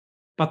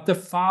 but the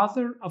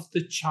father of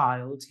the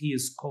child he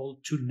is called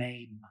to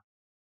name.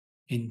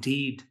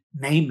 Indeed,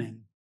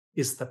 naming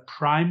is the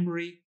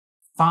primary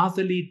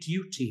fatherly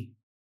duty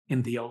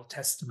in the Old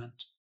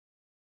Testament.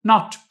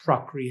 Not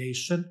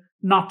procreation,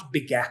 not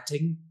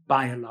begatting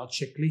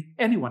biologically.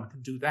 Anyone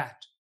can do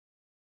that.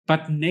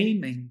 But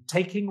naming,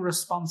 taking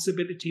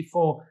responsibility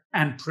for,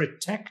 and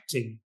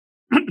protecting,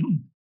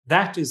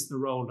 that is the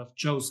role of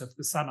Joseph,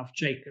 the son of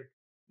Jacob,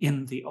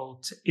 in the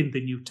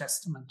New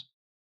Testament.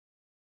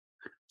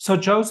 So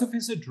Joseph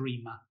is a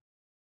dreamer.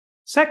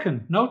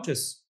 Second,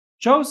 notice,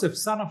 Joseph,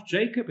 son of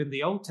Jacob in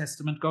the Old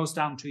Testament, goes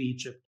down to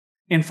Egypt.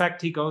 In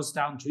fact, he goes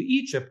down to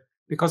Egypt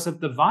because of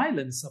the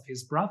violence of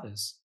his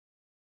brothers.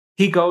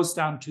 He goes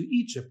down to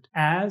Egypt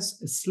as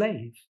a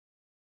slave.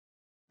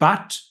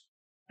 But,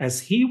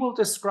 as he will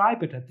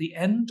describe it at the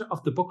end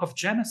of the book of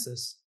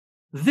Genesis,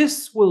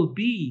 this will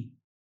be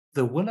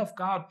the will of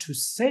God to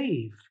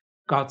save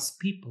God's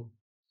people.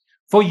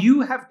 For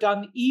you have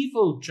done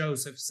evil,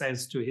 Joseph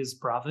says to his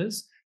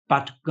brothers,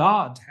 but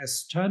God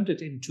has turned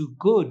it into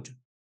good.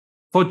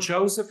 For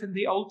Joseph in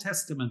the Old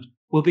Testament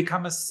will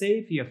become a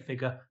savior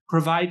figure,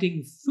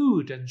 providing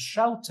food and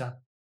shelter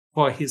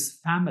for his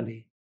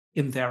family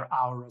in their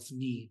hour of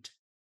need.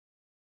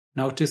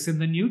 Notice in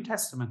the New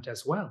Testament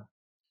as well,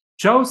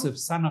 Joseph,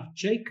 son of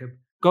Jacob,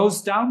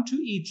 goes down to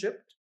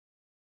Egypt.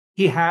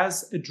 He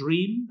has a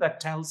dream that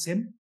tells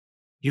him,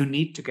 you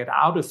need to get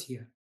out of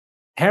here.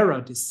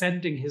 Herod is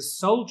sending his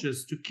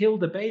soldiers to kill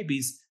the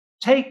babies.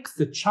 Take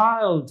the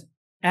child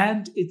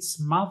and its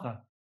mother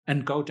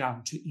and go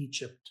down to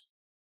Egypt.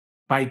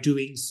 By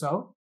doing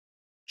so,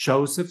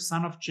 Joseph,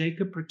 son of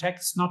Jacob,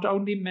 protects not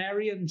only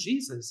Mary and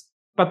Jesus,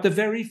 but the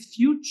very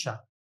future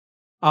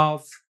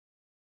of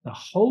the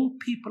whole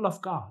people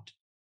of God,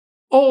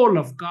 all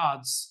of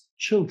God's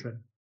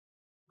children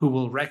who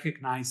will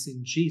recognize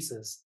in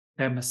Jesus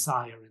their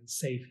Messiah and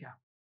Savior.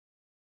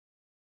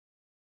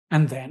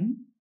 And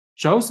then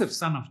Joseph,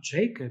 son of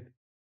Jacob,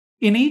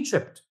 In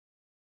Egypt,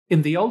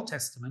 in the Old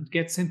Testament,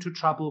 gets into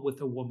trouble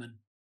with a woman.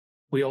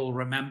 We all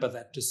remember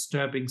that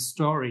disturbing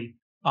story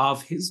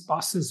of his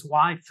boss's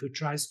wife who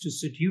tries to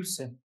seduce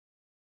him,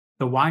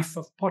 the wife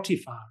of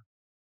Potiphar.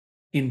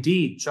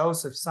 Indeed,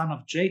 Joseph, son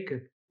of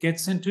Jacob,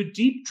 gets into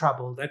deep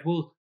trouble that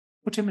will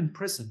put him in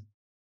prison.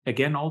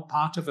 Again, all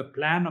part of a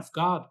plan of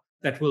God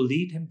that will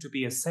lead him to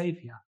be a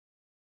savior.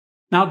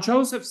 Now,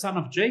 Joseph, son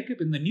of Jacob,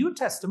 in the New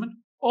Testament,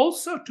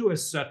 also to a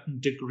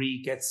certain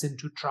degree gets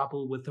into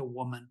trouble with a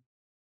woman.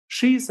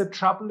 She's a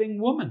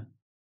troubling woman.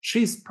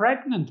 She's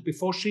pregnant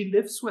before she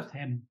lives with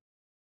him.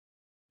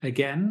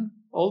 Again,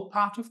 all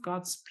part of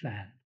God's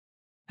plan.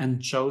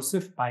 And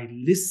Joseph, by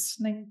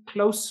listening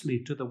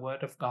closely to the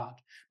word of God,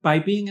 by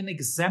being an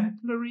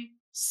exemplary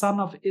son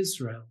of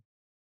Israel,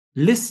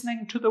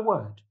 listening to the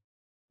word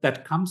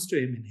that comes to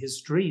him in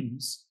his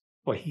dreams,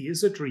 for he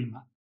is a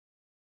dreamer,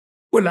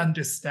 will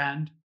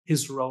understand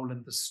his role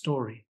in the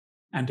story,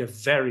 and a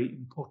very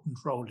important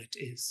role it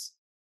is.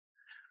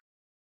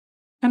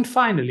 And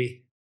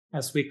finally,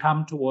 as we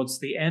come towards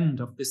the end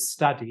of this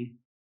study,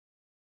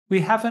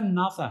 we have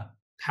another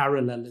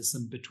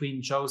parallelism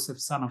between Joseph,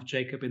 son of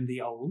Jacob in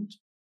the Old,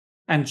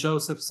 and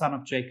Joseph, son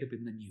of Jacob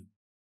in the New.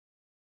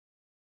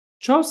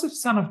 Joseph,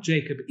 son of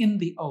Jacob in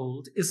the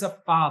Old is a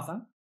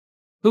father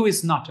who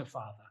is not a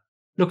father.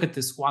 Look at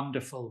this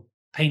wonderful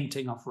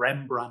painting of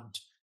Rembrandt,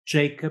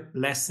 Jacob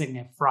blessing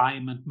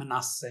Ephraim and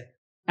Manasseh.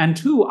 And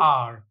who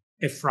are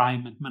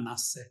Ephraim and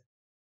Manasseh?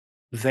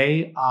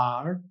 They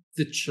are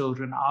the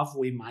children of,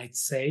 we might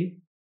say,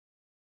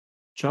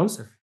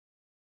 Joseph.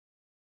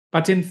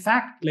 But in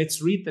fact,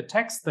 let's read the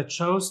text that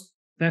shows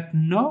that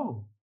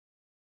no,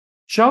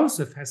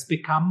 Joseph has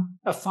become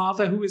a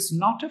father who is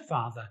not a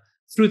father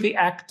through the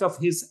act of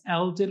his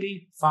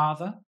elderly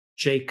father,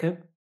 Jacob,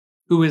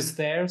 who is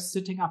there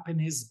sitting up in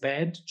his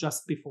bed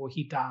just before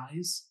he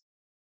dies.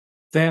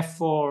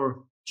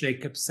 Therefore,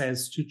 Jacob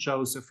says to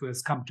Joseph, who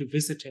has come to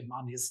visit him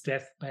on his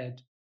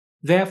deathbed,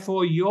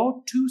 therefore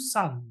your 2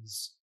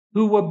 sons,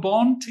 who were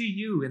born to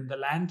you in the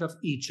land of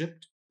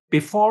Egypt,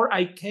 before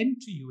I came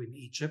to you in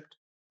Egypt,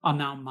 are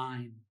now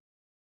mine.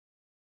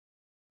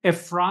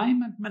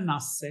 Ephraim and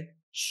Manasseh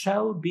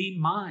shall be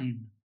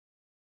mine,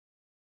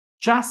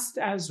 just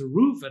as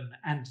Reuben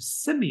and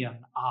Simeon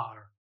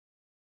are.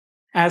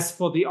 As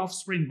for the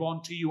offspring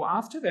born to you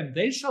after them,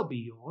 they shall be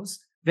yours.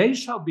 They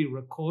shall be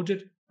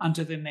recorded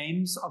under the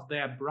names of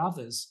their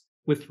brothers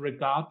with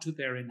regard to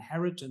their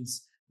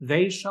inheritance.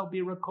 They shall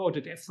be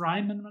recorded.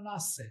 Ephraim and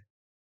Manasseh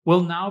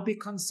will now be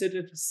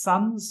considered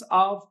sons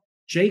of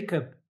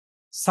Jacob,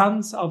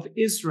 sons of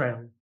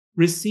Israel,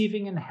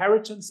 receiving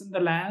inheritance in the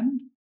land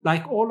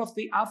like all of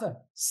the other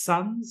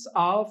sons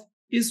of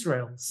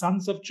Israel,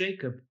 sons of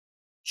Jacob,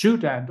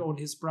 Judah and all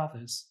his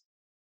brothers.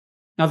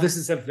 Now, this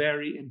is a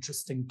very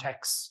interesting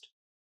text.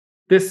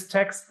 This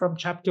text from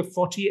chapter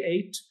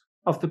 48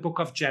 of the book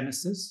of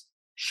Genesis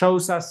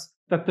shows us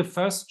that the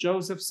first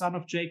Joseph, son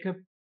of Jacob,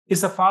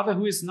 is a father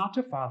who is not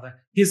a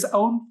father. His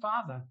own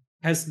father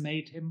has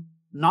made him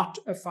not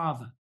a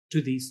father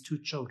to these 2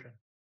 children.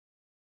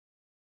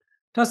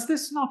 Does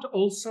this not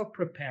also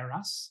prepare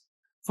us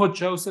for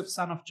Joseph,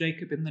 son of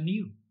Jacob in the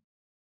New?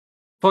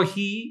 For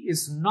he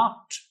is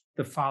not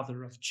the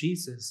father of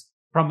Jesus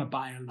from a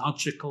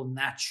biological,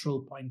 natural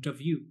point of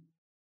view.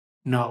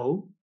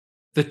 No,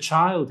 the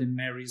child in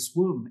Mary's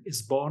womb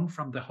is born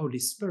from the Holy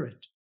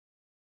Spirit.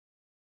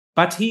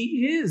 But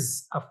he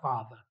is a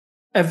father,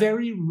 a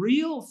very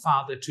real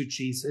father to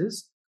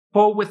Jesus,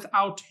 for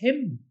without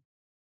him,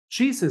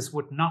 Jesus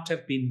would not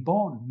have been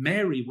born.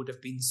 Mary would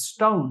have been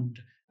stoned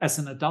as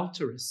an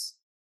adulteress.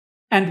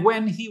 And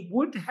when he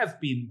would have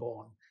been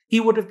born, he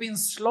would have been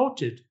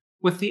slaughtered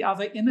with the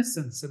other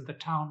innocents in the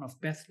town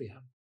of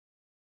Bethlehem.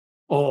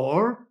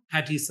 Or,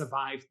 had he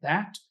survived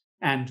that,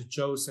 and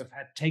Joseph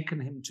had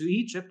taken him to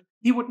Egypt,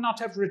 he would not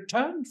have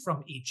returned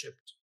from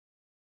Egypt.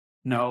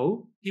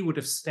 No, he would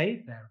have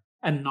stayed there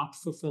and not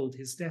fulfilled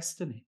his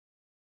destiny.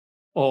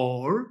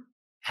 Or,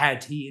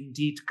 had he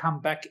indeed come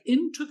back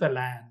into the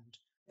land,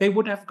 they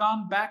would have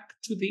gone back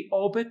to the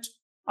orbit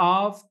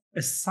of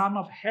a son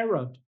of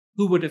Herod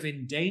who would have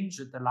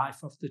endangered the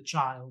life of the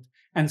child.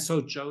 And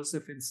so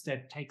Joseph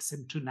instead takes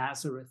him to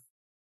Nazareth.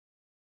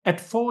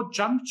 At 4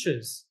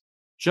 junctures,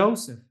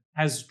 Joseph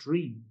has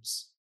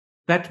dreams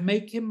that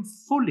make him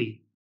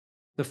fully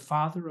the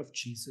father of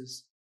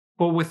Jesus.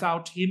 For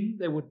without him,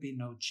 there would be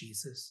no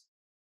Jesus.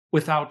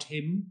 Without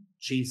him,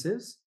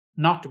 Jesus,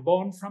 not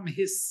born from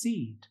his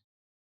seed,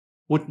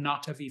 would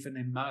not have even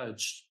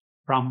emerged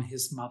from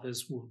his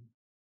mother's womb.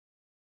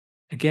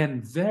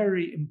 Again,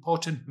 very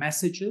important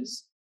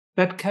messages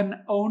that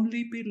can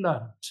only be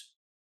learnt.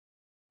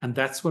 And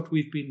that's what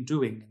we've been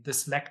doing in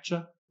this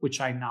lecture,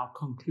 which I now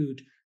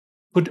conclude,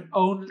 could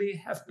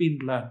only have been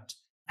learnt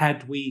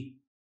had we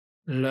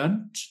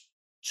learnt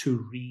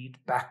to read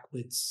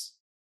backwards.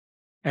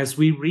 As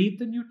we read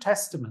the New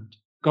Testament,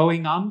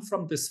 going on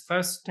from this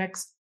first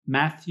text,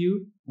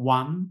 Matthew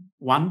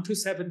 1 to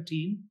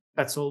 17,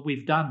 that's all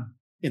we've done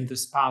in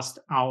this past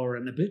hour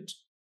and a bit,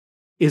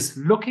 is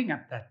looking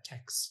at that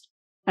text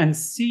and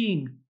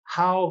seeing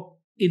how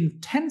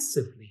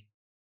intensively,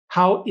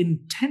 how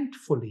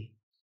intentfully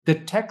the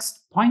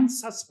text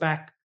points us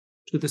back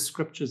to the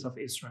scriptures of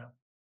Israel.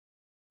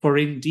 For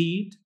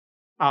indeed,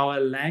 our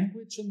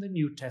language in the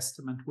New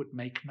Testament would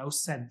make no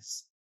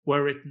sense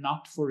were it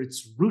not for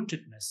its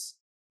rootedness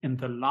in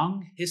the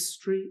long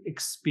history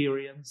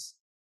experience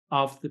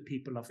of the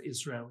people of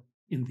Israel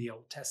in the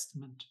Old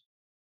Testament.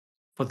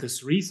 For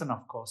this reason,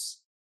 of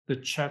course, the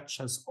Church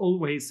has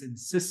always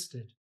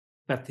insisted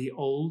that the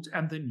Old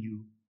and the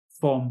New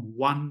form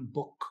one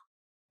book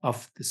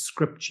of the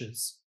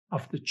scriptures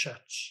of the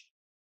Church.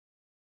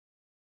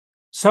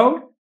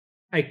 So,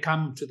 I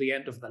come to the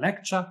end of the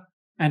lecture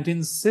and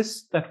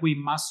insist that we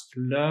must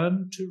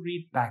learn to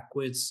read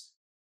backwards,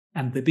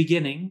 and the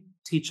beginning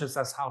teaches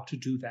us how to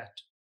do that.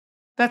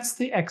 That's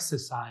the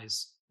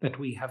exercise that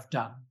we have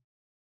done.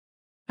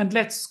 And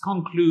let's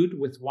conclude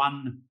with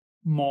one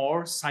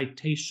more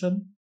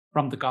citation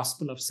from the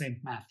Gospel of St.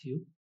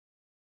 Matthew.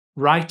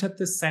 Right at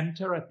the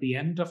center, at the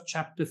end of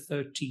chapter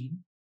 13,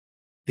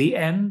 the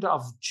end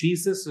of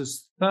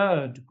Jesus'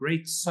 third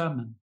great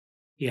sermon.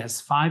 He has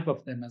 5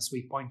 of them, as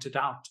we pointed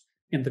out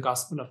in the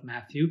Gospel of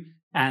Matthew,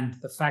 and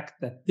the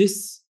fact that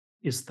this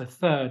is the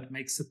third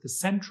makes it the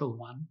central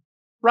one.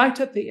 Right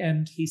at the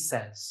end, he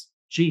says,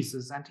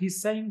 Jesus, and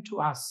he's saying to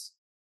us,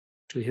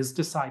 to his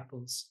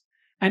disciples,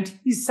 and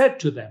he said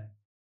to them,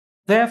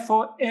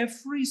 therefore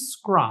every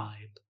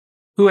scribe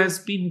who has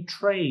been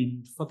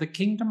trained for the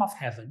kingdom of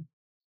heaven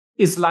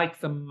is like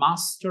the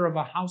master of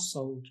a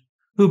household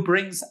who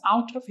brings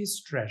out of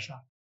his treasure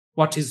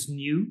what is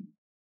new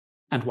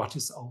and what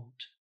is old.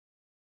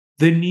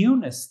 The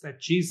newness that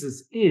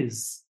Jesus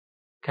is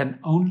can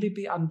only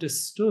be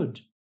understood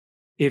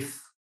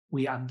if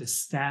we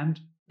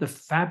understand the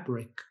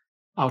fabric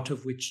out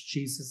of which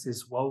Jesus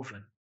is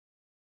woven,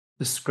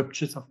 the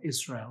scriptures of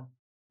Israel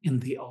in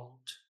the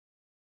Old.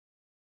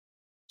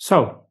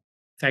 So,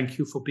 thank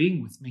you for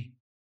being with me.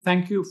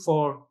 Thank you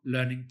for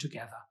learning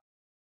together.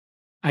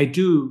 I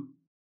do,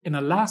 in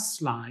a last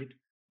slide,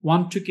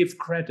 want to give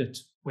credit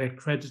where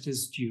credit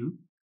is due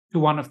to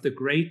one of the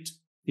great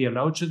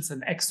theologians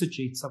and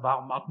exegetes of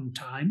our modern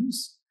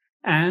times,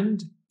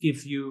 and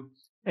give you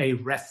a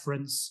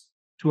reference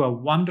to a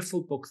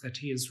wonderful book that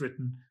he has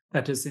written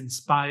that has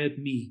inspired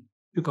me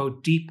to go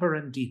deeper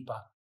and deeper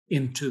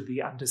into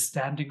the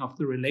understanding of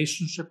the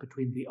relationship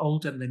between the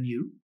Old and the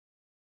New.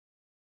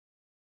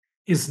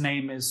 His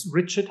name is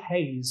Richard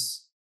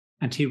Hayes,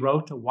 and he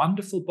wrote a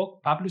wonderful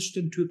book published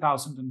in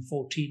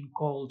 2014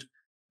 called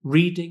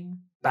Reading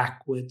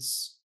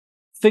Backwards,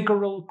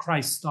 Figural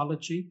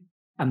Christology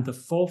and the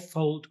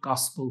Fourfold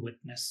Gospel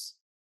Witness.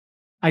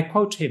 I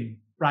quote him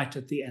right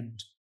at the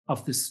end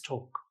of this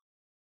talk.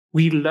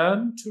 We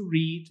learn to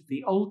read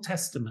the Old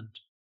Testament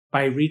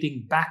by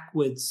reading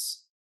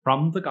backwards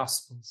from the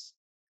Gospels,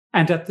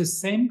 and at the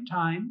same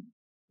time,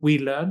 we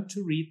learn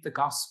to read the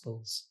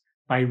Gospels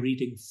by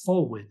reading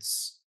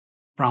forwards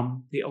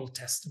from the Old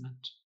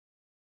Testament.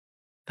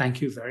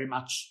 Thank you very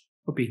much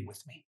for being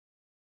with me.